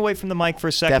sliding away from the mic for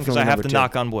a second because Definitely I have number to 2.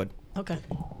 knock on wood. Okay.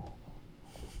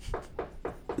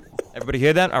 Everybody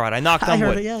hear that? All right, I knocked I on heard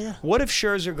wood. it, yeah. What if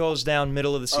Scherzer goes down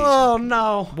middle of the season? Oh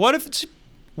no. What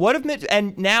if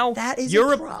and now That is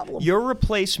your a problem. your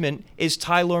replacement is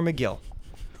Tyler McGill.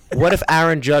 What if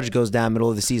Aaron Judge goes down middle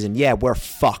of the season? Yeah, we're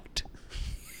fucked.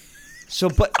 So,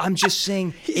 but I'm just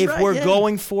saying, if right, we're yeah.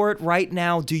 going for it right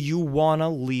now, do you want to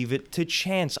leave it to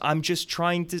chance? I'm just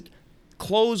trying to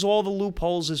close all the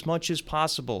loopholes as much as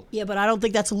possible. Yeah, but I don't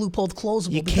think that's a loophole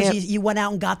closable You because can't- you went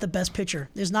out and got the best pitcher.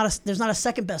 There's not a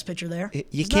second best pitcher there. You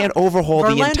There's can't not. overhaul the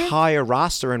Verlander? entire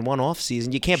roster in one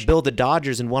offseason. You can't build the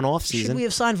Dodgers in one offseason. Should we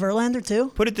have signed Verlander too?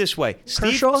 Put it this way,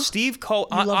 Kershaw? Steve Cole.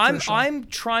 You love Kershaw. I'm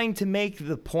trying to make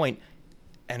the point,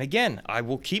 and again, I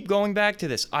will keep going back to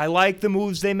this. I like the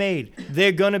moves they made.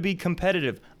 They're gonna be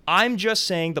competitive. I'm just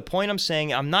saying the point. I'm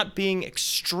saying I'm not being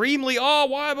extremely. Oh,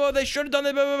 why? Well, they should have done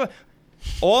that. Blah, blah, blah.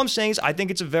 All I'm saying is I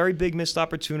think it's a very big missed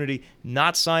opportunity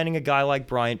not signing a guy like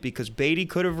Bryant because Beatty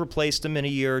could have replaced him in a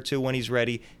year or two when he's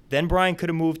ready. Then Bryant could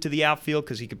have moved to the outfield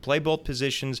because he could play both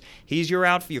positions. He's your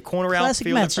corner Classic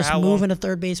outfielder Mets for just how long? moving a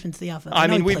third baseman to the outfield. I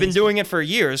know mean, he we've been plays, doing it for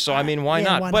years, so I mean, why Yeah,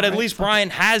 not? why But not, at right? least Fuck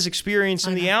Bryant has experience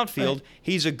in I the know, outfield. right.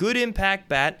 He's a good impact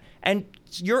bat, and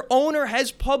your owner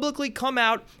has publicly come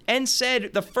out and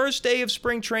said the first day of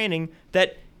spring training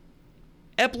that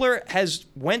Epler has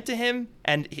went to him,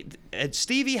 and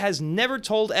Stevie has never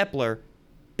told Epler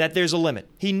that there's a limit.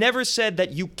 He never said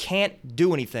that you can't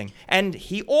do anything. And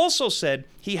he also said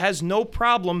he has no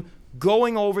problem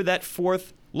going over that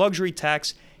fourth luxury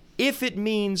tax if it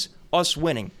means us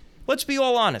winning. Let's be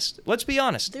all honest. Let's be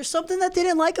honest. There's something that they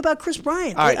didn't like about Chris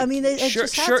Bryant. All right. I mean, it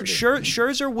just had to be.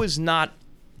 Scherzer was not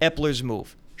Epler's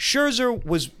move. Scherzer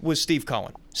was Steve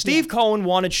Cohen. Steve Cohen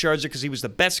wanted Scherzer because he was the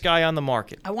best guy on the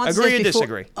market. I want to Agree say or before,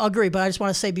 disagree? Agree, but I just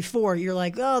want to say before, you're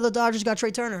like, oh, the Dodgers got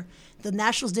Trey Turner. The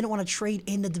Nationals didn't want to trade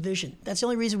in the division. That's the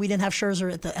only reason we didn't have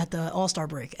Scherzer at the All-Star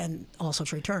break and also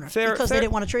Trey Turner because they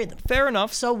didn't want to trade them. Fair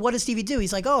enough. So what does Stevie do?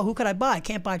 He's like, oh, who could I buy? I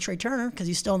can't buy Trey Turner because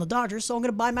he's still in the Dodgers, so I'm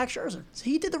going to buy Max Scherzer. So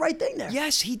he did the right thing there.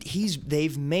 Yes,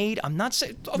 they've made. I'm not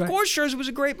saying. Of Right. course, Scherzer was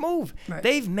a great move. Right.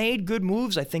 They've made good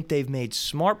moves. I think they've made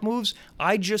smart moves.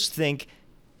 I just think,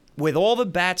 with all the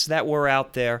bats that were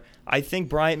out there, I think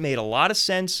Bryant made a lot of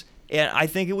sense. And I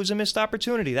think it was a missed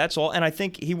opportunity. That's all. And I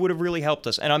think he would have really helped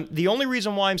us. And the only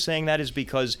reason why I'm saying that is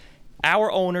because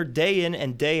our owner, day in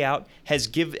and day out, has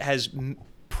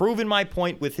proven my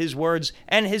point with his words,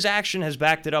 and his action has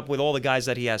backed it up with all the guys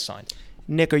that he has signed.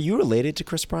 Nick, are you related to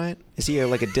Chris Bryant? Is he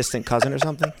like a distant cousin or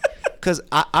something? Because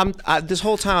I'm this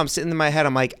whole time I'm sitting in my head,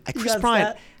 I'm like, Chris got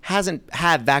Bryant that? hasn't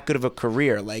had that good of a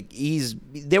career. Like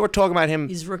they were talking about him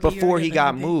He's rookie year, before he yeah,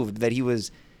 got MVP. moved that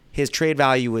his trade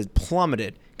value was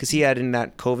plummeted because he had in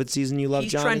that COVID season you love,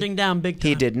 He's Johnny. trending down big time.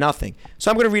 He did nothing. So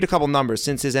I'm going to read a couple numbers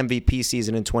since his MVP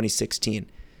season in 2016.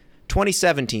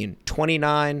 2017,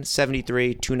 29,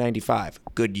 73, 295.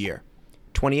 Good year.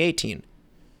 2018,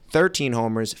 13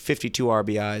 homers, 52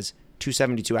 RBIs,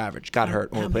 272 average. Got hurt,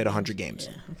 only played 100 games.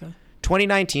 Yeah, okay.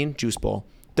 2019, Juice Bowl,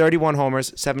 31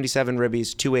 homers, 77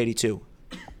 ribbies, 282.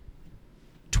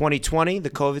 2020, the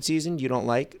COVID season, you don't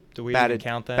like. Do we even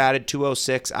count that? Batted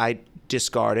 206. I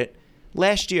discard it.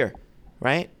 Last year,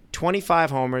 right?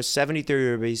 25 homers, 73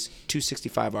 ribbies,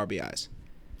 265 RBIs.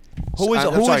 Who was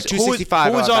I'm sorry,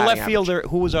 265 our batting left average. fielder?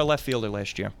 Who was our left fielder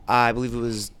last year? I believe it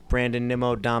was Brandon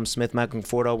Nimmo, Dom Smith, Michael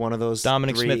Conforto, one of those.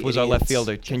 Dominic three Smith was our left idiots.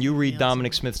 fielder. Can you read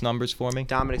Dominic Smith's numbers for me?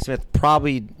 Dominic Smith,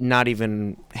 probably not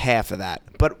even half of that.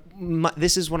 But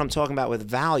this is what I'm talking about with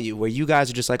value, where you guys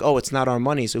are just like, oh, it's not our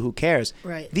money, so who cares?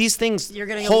 Right. These things You're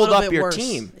getting a hold little up bit your worse.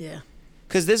 team. Yeah.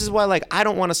 Because this is why, like, I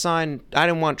didn't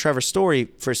want Trevor Story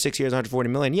for 6 years, $140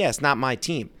 million. Yeah, it's not my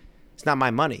team. It's not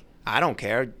my money. I don't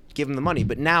care. Give him the money.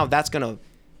 But now that's going to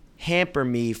hamper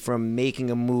me from making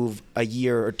a move a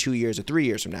year or 2 years or 3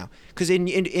 years from now? Because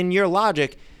in your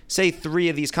logic, say 3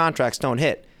 of these contracts don't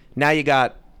hit. Now you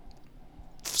got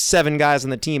 7 guys on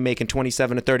the team making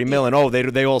 27 to 30 million. Oh,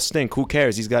 they all stink. Who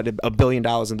cares? He's got $1 billion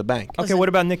in the bank. Okay, what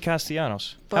about Nick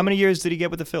Castellanos? How many years did he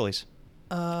get with the Phillies?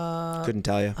 Couldn't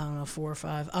tell you. I don't know, 4 or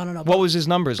 5. I don't know. What was his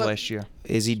numbers last year?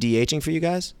 Is he DHing for you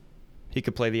guys? He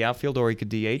could play the outfield or he could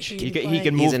DH. He can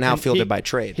can move. He's an outfielder by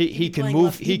trade. He can playing move.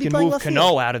 left- He he'd be can playing move left Cano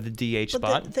field. out of the DH But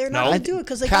spot. they're not No, going to do it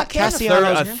because they got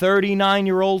Castellanos- Castellanos. a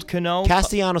 39-year-old Cano.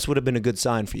 Castellanos would have been a good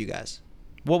sign for you guys.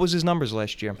 What was his numbers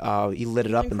last year? He lit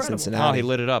it up in Incredible. Cincinnati. Oh, he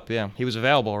lit it up. Yeah, he was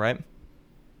available, right?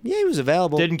 Yeah, he was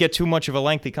available. Didn't get too much of a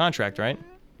lengthy contract, right?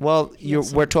 Well,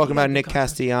 we're talking about good Nick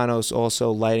contract. Castellanos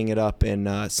also lighting it up in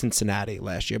Cincinnati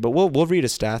last year. But we'll read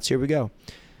his stats. Here we go.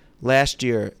 Last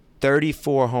year,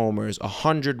 34 homers,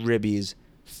 100 ribbies,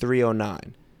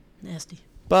 309. Nasty.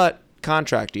 But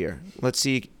contract year. Let's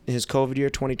see his COVID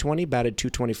year, 2020, batted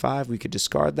 225. We could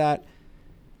discard that.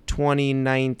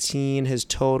 2019, his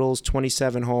totals,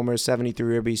 27 homers,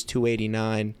 73 ribbies,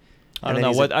 289. I don't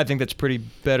know. I think that's pretty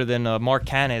better than Mark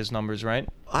Canha's numbers, right?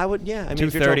 I would, yeah. I mean, if you're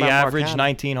 230 talking about Mark average, Canha.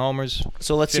 19 homers.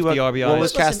 So let's see 50 what RBIs.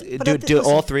 was Listen, but do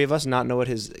listen. all 3 of us not know what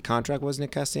his contract was,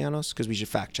 Nick Castellanos? Because we should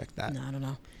fact check that. No, I don't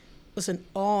know. Listen,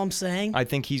 all I'm saying, I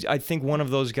think one of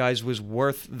those guys was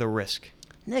worth the risk.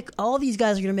 Nick, all these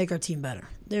guys are going to make our team better.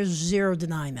 There's zero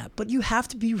denying that. But you have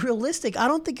to be realistic. I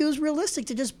don't think it was realistic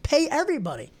to just pay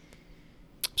everybody.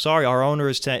 Sorry, our owner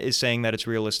is saying that it's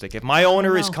realistic. If my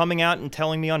owner is know. coming out and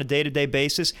telling me on a day-to-day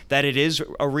basis that it is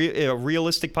a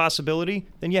realistic possibility,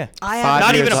 then yeah. I Five have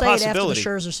Not to even a say it possibility.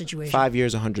 after the Scherzer situation. 5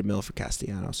 years, 100 mil for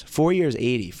Castellanos. 4 years,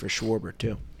 80 for Schwarber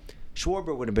too.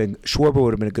 Schwarber would have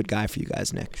been a good guy for you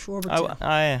guys, Nick. Schwarber, too.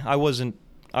 I wasn't.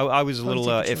 I was a little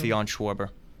take iffy Schwarber. on Schwarber.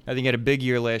 I think he had a big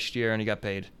year last year and he got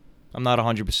paid. I'm not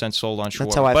 100% sold on Schwarber.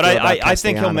 That's how I but feel about I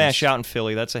think he'll Castellanos. mash out in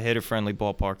Philly. That's a hitter-friendly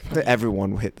ballpark.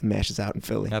 Everyone mashes out in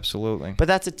Philly. Absolutely. But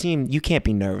that's a team you can't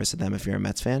be nervous of them if you're a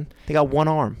Mets fan. They got one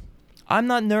arm. I'm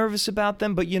not nervous about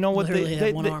them, but you know what? Literally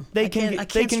have one arm. They I can can't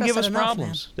they can stress give that us enough,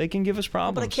 problems. They can give us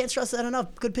problems. But I can't stress that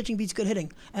enough. Good pitching beats good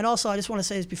hitting. And also, I just want to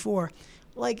say this before.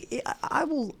 Like, I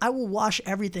will wash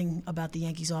everything about the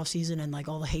Yankees offseason and, like,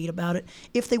 all the hate about it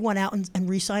if they went out and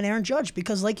re-sign Aaron Judge.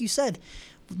 Because, like you said,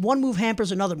 one move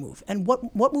hampers another move. And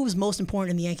what move is most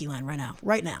important in the Yankee land right now?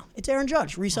 Right now. It's Aaron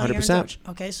Judge. Re-sign Aaron 100%. Judge.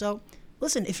 Okay, so,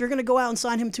 listen, if you're going to go out and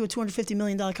sign him to a $250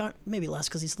 million contract, maybe less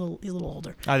because he's a little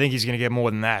older. I think he's going to get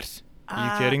more than that.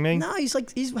 Are you kidding me? No, he's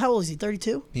how old is he?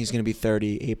 32? He's going to be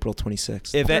 30 April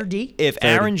 26th. If 30? if 30.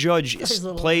 Aaron Judge He's a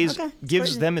little- plays, okay, it's gives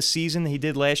crazy. them a season he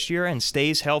did last year and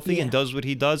stays healthy and Yeah. does what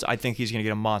he does, I think he's going to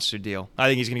get a monster deal. I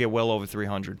think he's going to get well over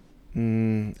 300. I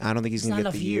don't think he's going not to get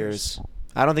enough the years. years.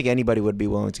 I don't think anybody would be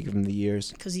willing to give him the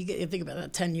years. Because you think about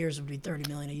that, 10 years would be $30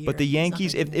 million a year. But the He's not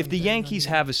Yankees, gonna be if the winning $30 million Yankees a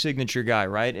year. have a signature guy,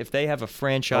 right? If they have a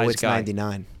franchise Oh, it's guy,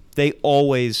 99. they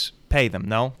always pay them.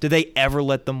 No, do they ever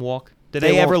let them walk? Do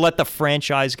They they ever won't. let the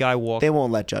franchise guy walk? They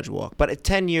won't let Judge walk. But at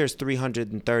 10 years,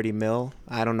 330 mil,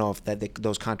 I don't know if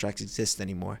those contracts exist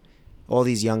anymore. All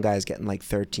these young guys getting like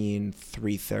 13,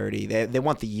 330. They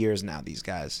want the years now, these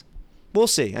guys. We'll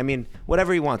see. I mean,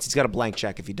 whatever he wants. He's got a blank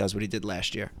check if he does what he did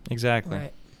last year. Exactly.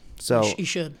 Right. So He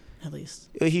should, at least.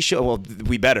 he should. Well,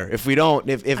 we better. If we don't,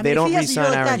 if I mean, they don't he has a year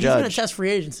re-sign like Aaron that, he's going to Judge, test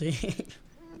free agency.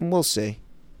 we'll see.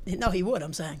 No, he would,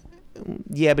 I'm saying.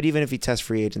 Yeah, but even if he tests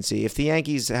free agency, if the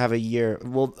Yankees have a year,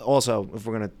 well, also if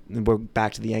we're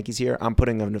back to the Yankees here, I'm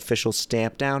putting an official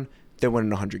stamp down. They're winning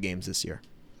 100 games this year.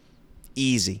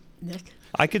 Easy. Nick?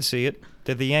 I could see it.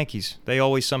 They're the Yankees. They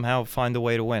always somehow find a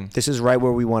way to win. This is right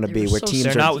where we want to They be, were where so teams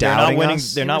They're are not doubting winning.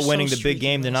 us. They're They not were winning so the big streaky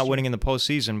game. They're last not year. winning in the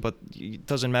postseason. But it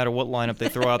doesn't matter what lineup they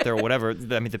throw out there or whatever.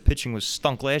 I mean, the pitching was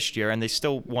stunk last year, and they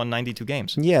still won 92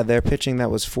 games. Yeah, their pitching that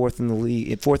was fourth in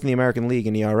the American League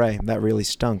in ERA. That really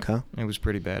stunk, huh? It was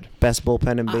pretty bad. Best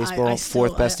bullpen in baseball, I still-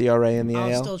 fourth best ERA in the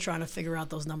I'm AL. still trying to figure out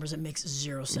those numbers. It makes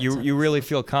zero sense. You really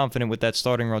feel confident with that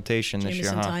starting rotation this year,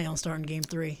 Jameson huh? Taillon starting game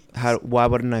 3. Why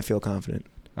wouldn't I feel confident?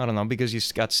 I don't know, because you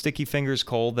got Sticky Fingers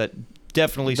Cole that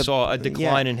definitely saw a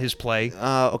decline in his play.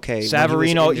 Okay. when he was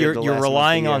Savarino, injured the you're last month of the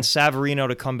relying year. on Savarino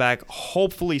to come back,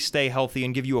 hopefully stay healthy,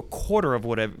 and give you a quarter of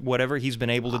whatever he's been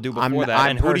able to do before I'm that.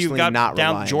 And who do you personally got not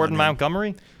down? relying Jordan on him.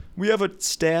 Montgomery? We have a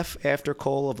staff after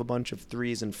Cole of a bunch of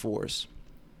 3s and 4s.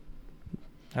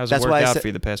 How's That's it why worked I out said- for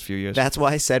you the past few years? That's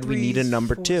why I said we need a 3s,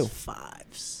 number 4s, 2.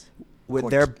 5s.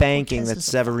 They're banking Cortez that is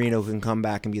a Severino can come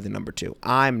back and be the number 2.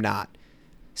 I'm not.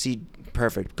 See,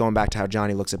 perfect. Going back to how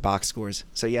Johnny looks at box scores.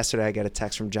 So yesterday I got a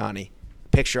text from Johnny,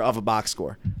 picture of a box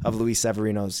score of Luis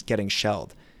Severino's getting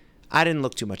shelled. I didn't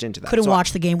look too much into that. Couldn't So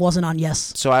watch the game. Wasn't on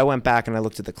Yes. So I went back and I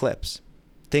looked at the clips.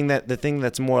 The thing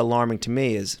that's more alarming to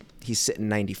me is he's sitting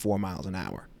 94 miles an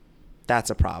hour. That's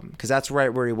a problem because that's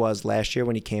right where he was last year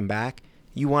when he came back.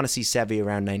 You want to see Sevy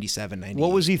around 97, 98.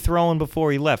 What was he throwing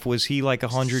before he left? Was he like a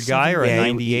 100 guy or a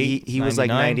 98? He was like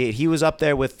 98. He was up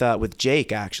there with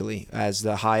Jake actually as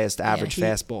the highest average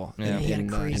fastball he had a in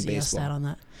crazy baseball. stat on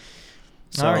that.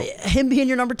 So All right. Him being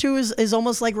your number 2 is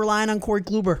almost like relying on Corey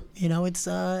Kluber. You know, it's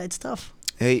tough.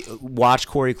 hey, watch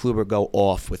Corey Kluber go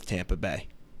off with Tampa Bay.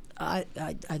 I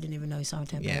didn't even know he signed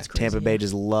Tampa Bay. Yeah, That's crazy. Tampa Bay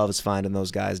just loves finding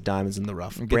those guys diamonds in the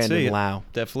rough. You could see Brandon it. Lau.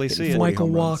 Definitely see Hitting it. 40 Michael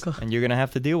home runs. Walker. And you're going to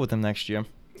have to deal with him next year.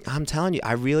 I'm telling you,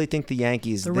 I really think the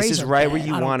Yankees. The This Rays is are right bad. where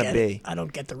you I don't want to get be. it. I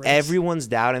don't get the Rays. Everyone's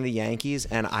doubting the Yankees,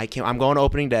 and I can't. I'm going to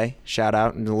opening day. Shout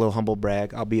out and a little humble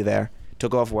brag. I'll be there.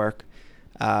 Took off work.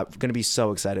 Going to be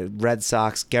so excited. Red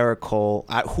Sox, Garrett Cole.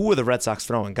 Who are the Red Sox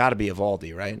throwing? Got to be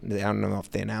Evaldi, right? I don't know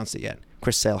if they announced it yet.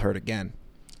 Chris Sale hurt again.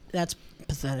 That's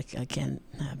pathetic. I can't.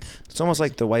 It's almost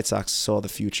like the White Sox saw the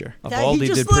future. He Evaldi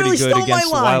just did pretty literally good stole against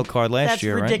the my line. wild card last That's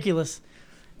year, right? ridiculous.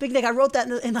 Big Nick, I wrote that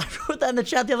in the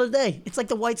chat the other day. It's like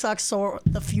the White Sox saw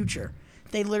the future.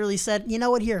 They literally said, you know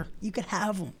what, here, you could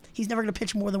have him. He's never going to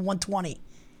pitch more than 120,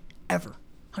 ever.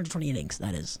 120 innings,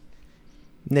 that is.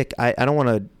 Nick, I don't want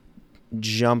to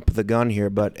jump the gun here,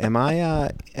 but am I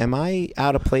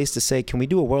out of place to say, can we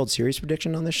do a World Series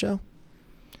prediction on this show?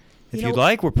 If you'd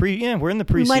like, we're in the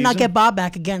preseason. We might not get Bob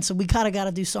back again, so we kind of got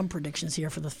to do some predictions here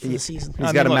for the season. He's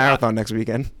I got mean, a look, marathon next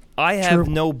weekend. I have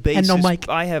True. no basis. And no Mike.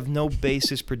 I have no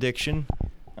basis prediction.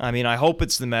 I mean, I hope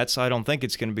it's the Mets. I don't think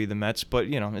it's going to be the Mets, but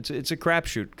it's a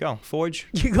crapshoot. Go, Forge.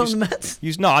 You're going to Mets?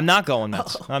 No, I'm not going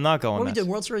Mets. I'm not going What are we Mets. doing?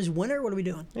 World Series winner? What are we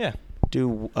doing? Yeah.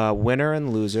 Do winner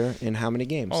and loser in how many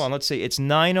games? Hold on. Let's see. It's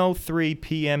 9:03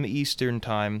 p.m. Eastern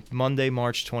time, Monday,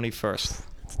 March 21st.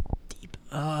 Deep.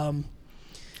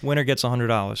 Winner gets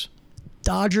 $100.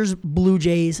 Dodgers, Blue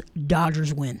Jays,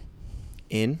 Dodgers win.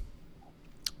 In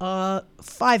 5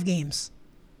 games.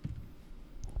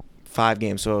 5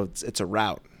 games, so it's a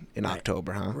rout in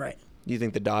October, huh? Right. You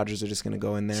think the Dodgers are just going to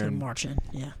go in there? So And, March in,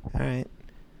 yeah. all right.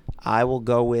 I will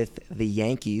go with the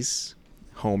Yankees,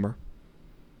 homer.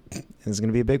 And it's going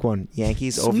to be a big one.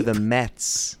 Yankees over Sweep. the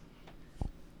Mets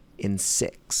in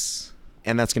 6.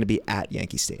 And that's going to be at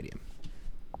Yankee Stadium.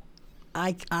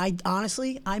 I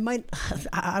honestly, I might,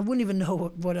 I wouldn't even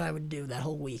know what I would do that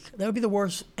whole week. That would be the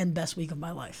worst and best week of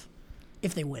my life.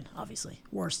 If they win, obviously.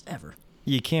 Worst ever.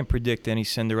 You can't predict any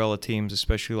Cinderella teams,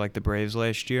 especially like the Braves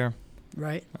last year.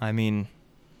 Right? I mean,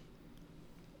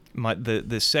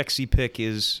 the sexy pick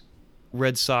is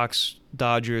Red Sox,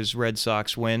 Dodgers, Red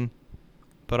Sox win.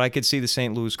 But I could see the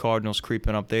St. Louis Cardinals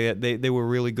creeping up. They were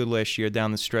really good last year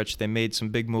down the stretch. They made some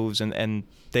big moves, and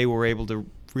they were able to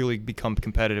really become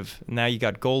competitive. Now you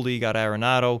got Goldie, you got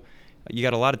Arenado. You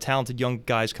got a lot of talented young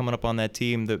guys coming up on that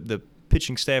team. The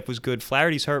pitching staff was good.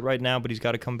 Flaherty's hurt right now, but he's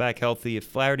got to come back healthy. If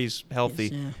Flaherty's healthy,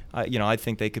 Yes, I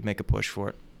think they could make a push for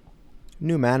it.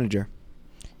 New manager.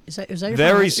 Is that your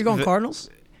Very final? You're going Cardinals?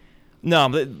 No,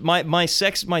 my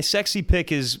sexy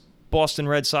pick is Boston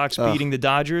Red Sox beating the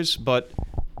Dodgers, but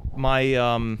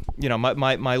my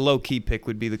my low key pick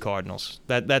would be the Cardinals.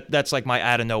 That's like my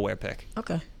out of nowhere pick.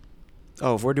 Okay.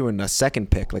 Oh, if we're doing a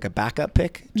second pick, like a backup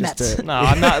pick? Mets. No,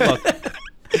 I'm not. Look,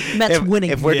 Mets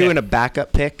winning. If we're Yeah. doing a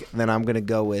backup pick, then I'm going to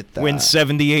go with win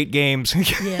 78 games.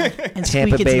 yeah. And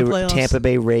Tampa squeak Bay into the playoffs. Tampa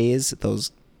Bay Rays,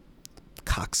 those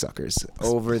cocksuckers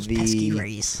over Pesky the.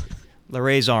 Rays. The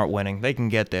Rays aren't winning. They can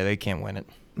get there. They can't win it.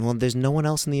 Well, there's no one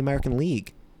else in the American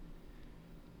League.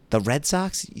 The Red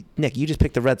Sox, Nick, you just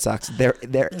picked the Red Sox. Their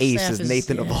ace staff is is-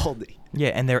 Nathan yeah. Eovaldi. Yeah,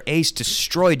 and their ace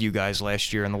destroyed you guys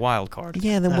last year in the wild card.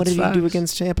 Yeah, then what That's did he do facts.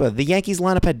 against Tampa? The Yankees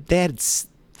lineup had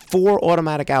 4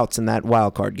 automatic outs in that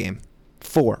wild card game.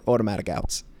 4 automatic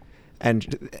outs.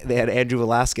 And they had Andrew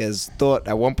Velasquez, thought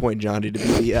at one point, Johnny, to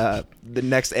be the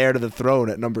next heir to the throne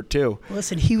at number 2.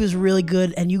 Listen, he was really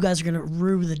good, and you guys are going to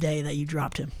rue the day that you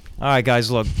dropped him. All right, guys,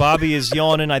 look, Bobby is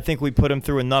yawning. I think we put him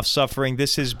through enough suffering.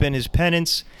 This has been his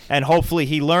penance, and hopefully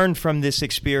he learned from this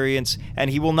experience,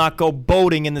 and he will not go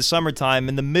boating in the summertime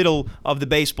in the middle of the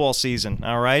baseball season,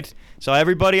 all right? So,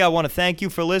 everybody, I want to thank you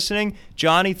for listening.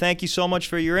 Johnny, thank you so much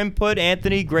for your input.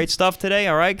 Anthony, great stuff today,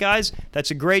 all right, guys? That's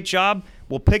a great job.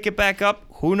 We'll pick it back up.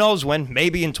 Who knows when?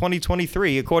 Maybe in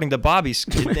 2023, according to Bobby's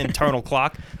internal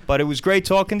clock. But it was great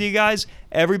talking to you guys.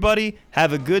 Everybody,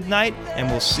 have a good night, and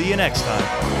we'll see you next time.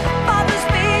 Bye.